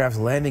an aircraft's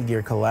landing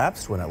gear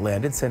collapsed when it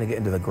landed, sending it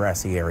into the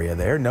grassy area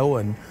there. No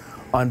one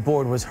on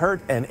board was hurt,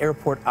 and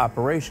airport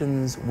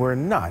operations were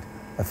not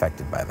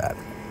affected by that.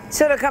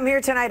 So to come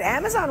here tonight,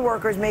 Amazon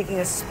workers making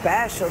a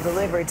special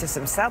delivery to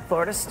some South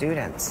Florida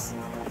students.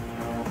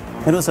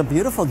 It was a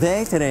beautiful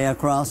day today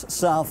across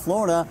South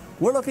Florida.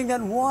 We're looking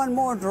at one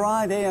more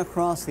dry day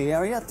across the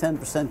area,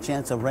 10%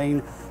 chance of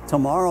rain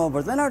tomorrow,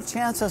 but then our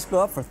chances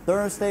go up for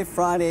Thursday,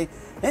 Friday,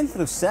 and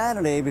through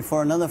Saturday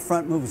before another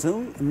front moves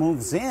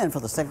in for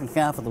the second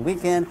half of the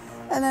weekend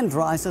and then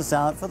dries us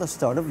out for the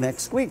start of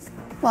next week.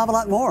 We'll have a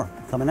lot more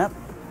coming up.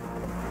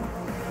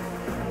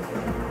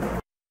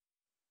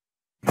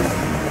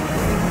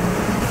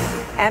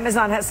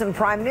 Amazon has some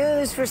prime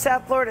news for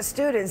South Florida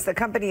students. The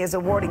company is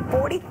awarding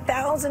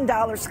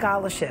 $40,000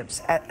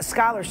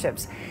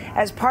 scholarships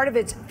as part of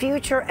its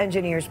Future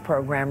Engineers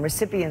program.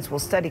 Recipients will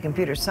study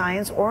computer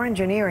science or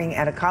engineering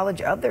at a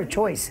college of their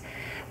choice,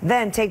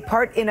 then take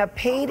part in a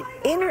paid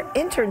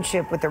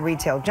internship with the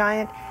retail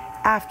giant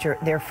after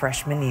their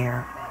freshman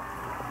year.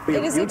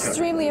 It is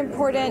extremely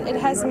important. It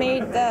has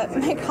made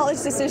my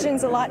college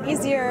decisions a lot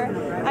easier.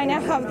 I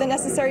now have the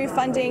necessary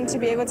funding to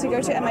be able to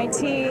go to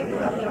MIT.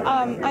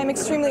 I'm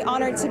extremely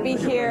honored to be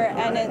here,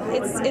 and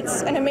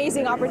it's an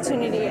amazing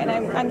opportunity, and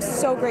I'm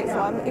so grateful.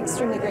 I'm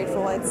extremely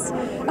grateful. It's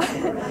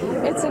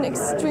it's an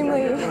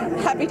extremely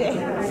happy day.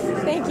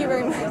 Thank you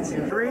very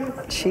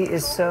much. She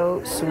is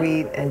so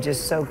sweet and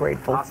just so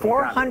grateful.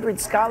 400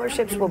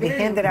 scholarships will be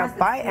handed out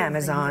by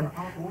Amazon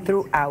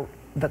throughout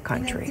the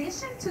country. In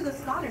addition to the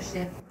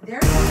scholarship,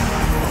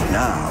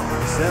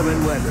 Now,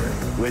 7 Weather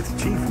with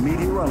Chief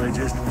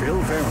Meteorologist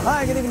Phil Farrell.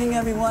 Hi, good evening,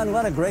 everyone.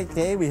 What a great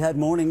day. We had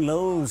morning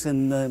lows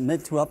in the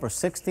mid to upper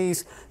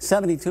 60s,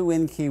 72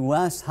 in Key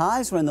West.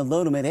 Highs were in the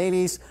low to mid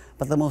 80s,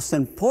 but the most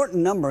important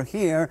number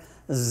here,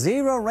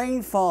 0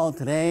 rainfall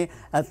today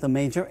at the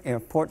major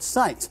airport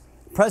sites.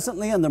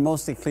 Presently, under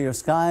mostly clear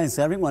skies,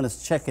 everyone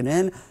is checking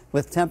in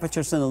with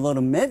temperatures in the low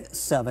to mid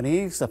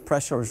 70s. The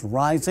pressure is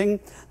rising.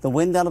 The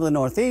wind out of the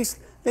northeast,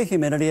 the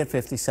humidity at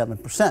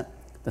 57%.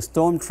 The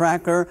storm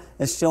tracker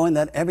is showing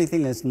that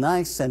everything is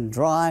nice and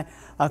dry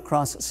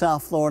across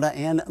South Florida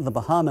and the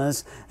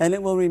Bahamas, and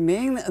it will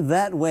remain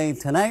that way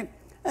tonight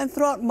and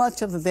throughout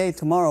much of the day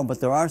tomorrow, but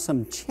there are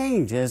some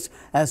changes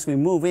as we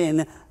move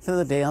in through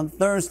the day on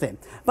Thursday.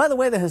 By the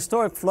way, the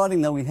historic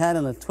flooding that we had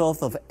on the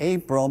 12th of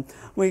April,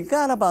 we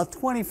got about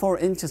 24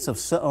 inches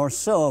or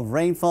so of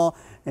rainfall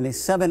in a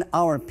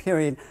 7-hour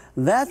period.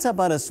 That's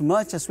about as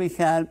much as we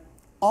had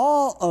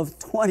all of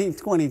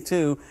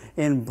 2022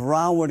 in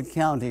Broward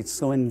County.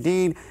 So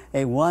indeed,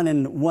 a 1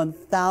 in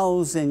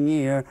 1,000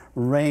 year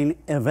rain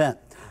event.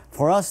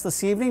 For us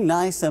this evening,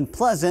 nice and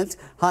pleasant,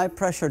 high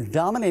pressure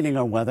dominating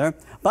our weather.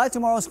 By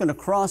tomorrow, it's going to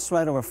cross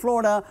right over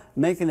Florida,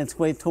 making its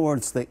way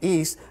towards the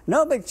east.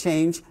 No big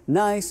change,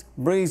 nice,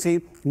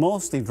 breezy,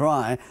 mostly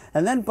dry.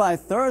 And then by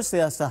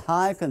Thursday, as the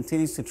high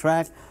continues to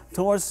track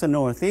towards the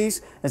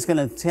northeast, it's going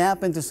to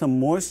tap into some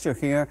moisture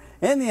here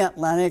in the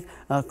Atlantic,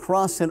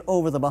 cross it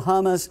over the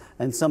Bahamas,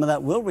 and some of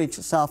that will reach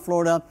South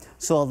Florida.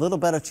 So a little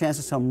better chance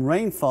of some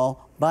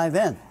rainfall by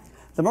then.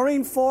 The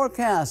marine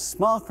forecast,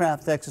 small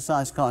craft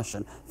exercise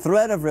caution,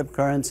 threat of rip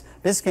currents,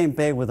 Biscayne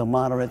Bay with a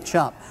moderate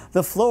chop.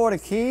 The Florida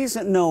Keys,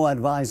 no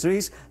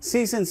advisories.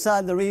 Seas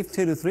inside the reef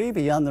 2 to 3,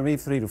 beyond the reef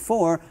 3 to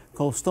 4.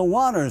 Coastal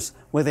waters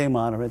with a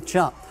moderate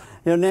chop.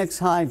 Your next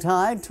high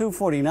tide,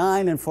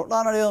 249 in Fort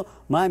Lauderdale,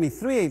 Miami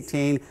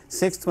 318,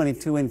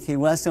 622 in Key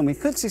West. And we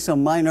could see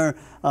some minor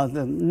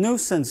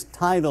nuisance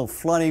tidal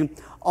flooding,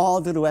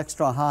 all due to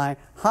extra high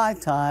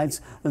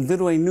tides, due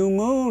to a new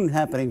moon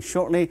happening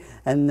shortly,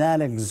 and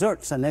that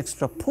exerts an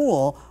extra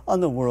pull on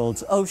the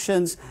world's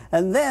oceans.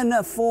 And then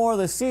for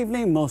this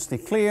evening, mostly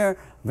clear,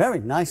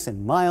 very nice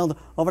and mild.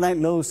 Overnight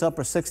lows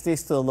upper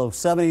 60s to the low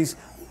 70s.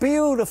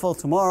 Beautiful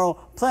tomorrow,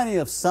 plenty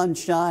of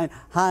sunshine,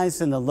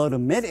 highs in the low to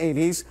mid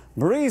 80s,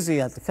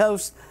 breezy at the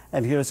coast.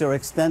 And here's your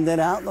extended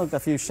outlook. A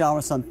few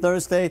showers on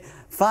Thursday,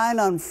 fine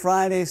on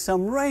Friday,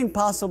 some rain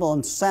possible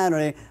on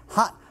Saturday,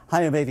 hot,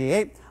 high of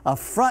 88. A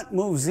front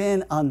moves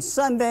in on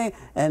Sunday,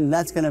 and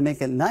that's going to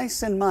make it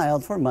nice and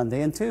mild for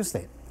Monday and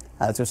Tuesday.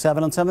 That's your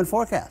 7 on 7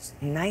 forecast.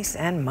 Nice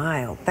and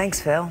mild.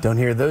 Thanks, Phil. Don't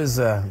hear those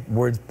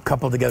words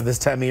coupled together this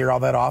time of year all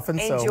that often.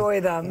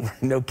 Enjoy them.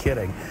 No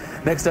kidding.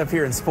 Next up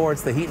here in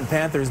sports, the Heat and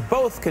Panthers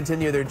both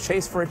continue their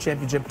chase for a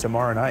championship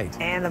tomorrow night.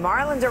 And the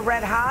Marlins are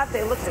red hot.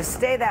 They look to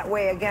stay that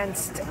way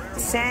against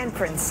San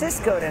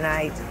Francisco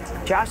tonight.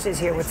 Josh is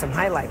here with some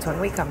highlights when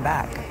we come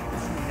back.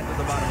 Into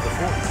the bottom of the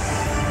fourth.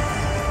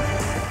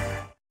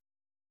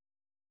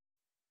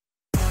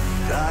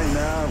 Time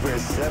now for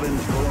 7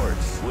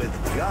 Sports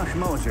with Josh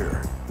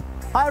Moser.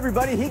 Hi,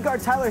 everybody. Heat guard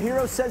Tyler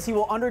Hero says he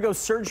will undergo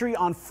surgery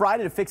on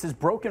Friday to fix his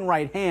broken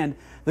right hand.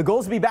 The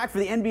goal is to be back for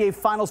the NBA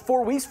Finals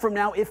 4 weeks from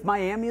now if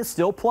Miami is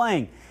still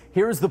playing.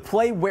 Here's the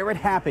play where it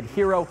happened.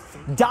 Hero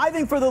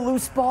diving for the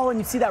loose ball, and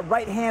you see that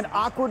right hand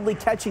awkwardly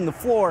catching the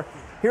floor.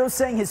 Hero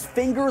saying his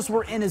fingers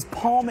were in his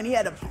palm, and he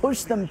had to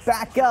push them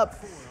back up.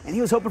 And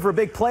he was hoping for a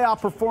big playoff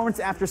performance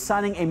after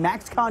signing a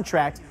max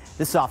contract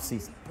this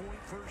offseason.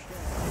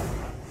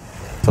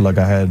 I feel like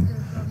I had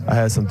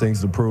some things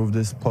to prove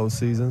this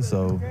postseason,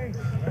 so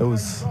it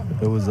was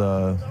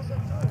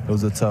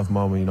a tough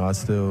moment. You know, I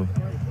still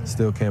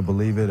can't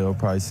believe it. It'll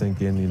probably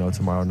sink in, you know,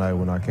 tomorrow night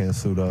when I can't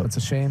suit up. It's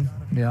a shame,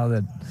 you know,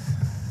 that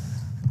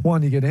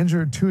 1, you get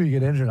injured, 2, you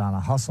get injured on a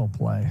hustle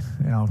play,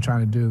 you know, trying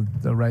to do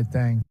the right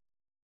thing.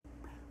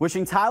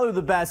 Wishing Tyler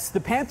the best. The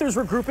Panthers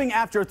regrouping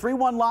after a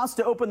 3-1 loss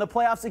to open the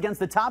playoffs against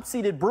the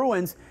top-seeded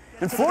Bruins.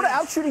 And Florida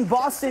outshooting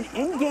Boston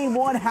in Game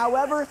 1.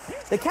 However,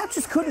 the Caps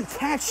just couldn't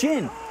cash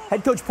in.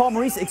 Head coach Paul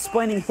Maurice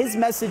explaining his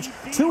message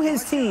to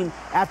his team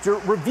after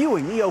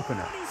reviewing the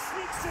opener.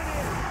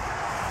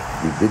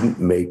 We didn't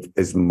make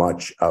as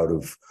much out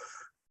of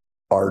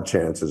our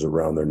chances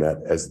around their net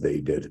as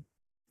they did.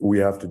 We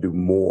have to do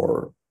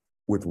more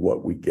with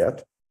what we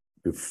get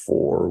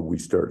before we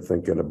start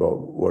thinking about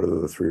what are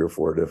the 3 or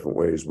 4 different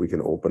ways we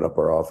can open up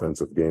our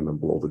offensive game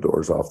and blow the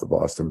doors off the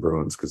Boston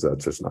Bruins, because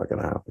that's just not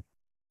going to happen.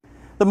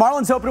 The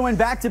Marlins hope to win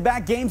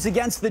back-to-back games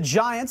against the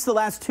Giants, the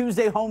last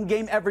Tuesday home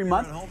game every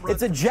month.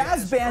 It's a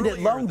jazz band at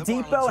Lone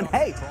Depot, and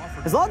hey,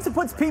 as long as it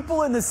puts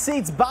people in the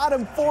seats,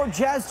 bottom 4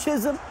 Jazz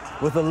Chisholm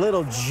with a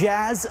little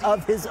jazz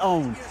of his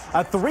own.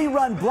 A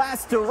 3-run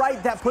blast to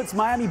right that puts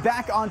Miami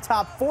back on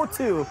top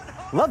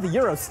 4-2. Love the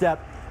Euro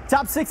step.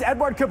 Top 6,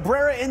 Edward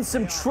Cabrera in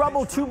some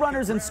trouble. 2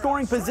 runners in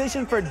scoring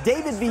position for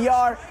David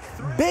Villar.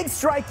 Big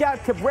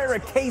strikeout. Cabrera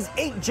K's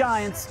 8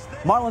 Giants.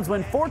 Marlins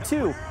win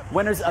 4-2.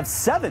 Winners of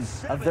 7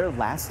 of their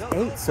last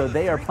 8. So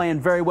they are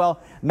playing very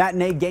well.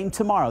 Matinee game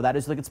tomorrow. That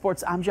is Look at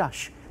Sports. I'm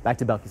Josh. Back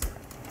to Belkis.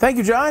 Thank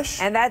you,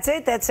 Josh. And that's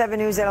it. That's 7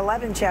 News at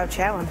 11. Ciao,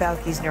 ciao. I'm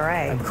Belkis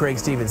Nuray. I'm Craig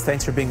Stevens.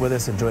 Thanks for being with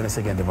us, and join us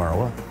again tomorrow.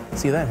 Well,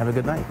 see you then. Have a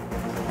good night.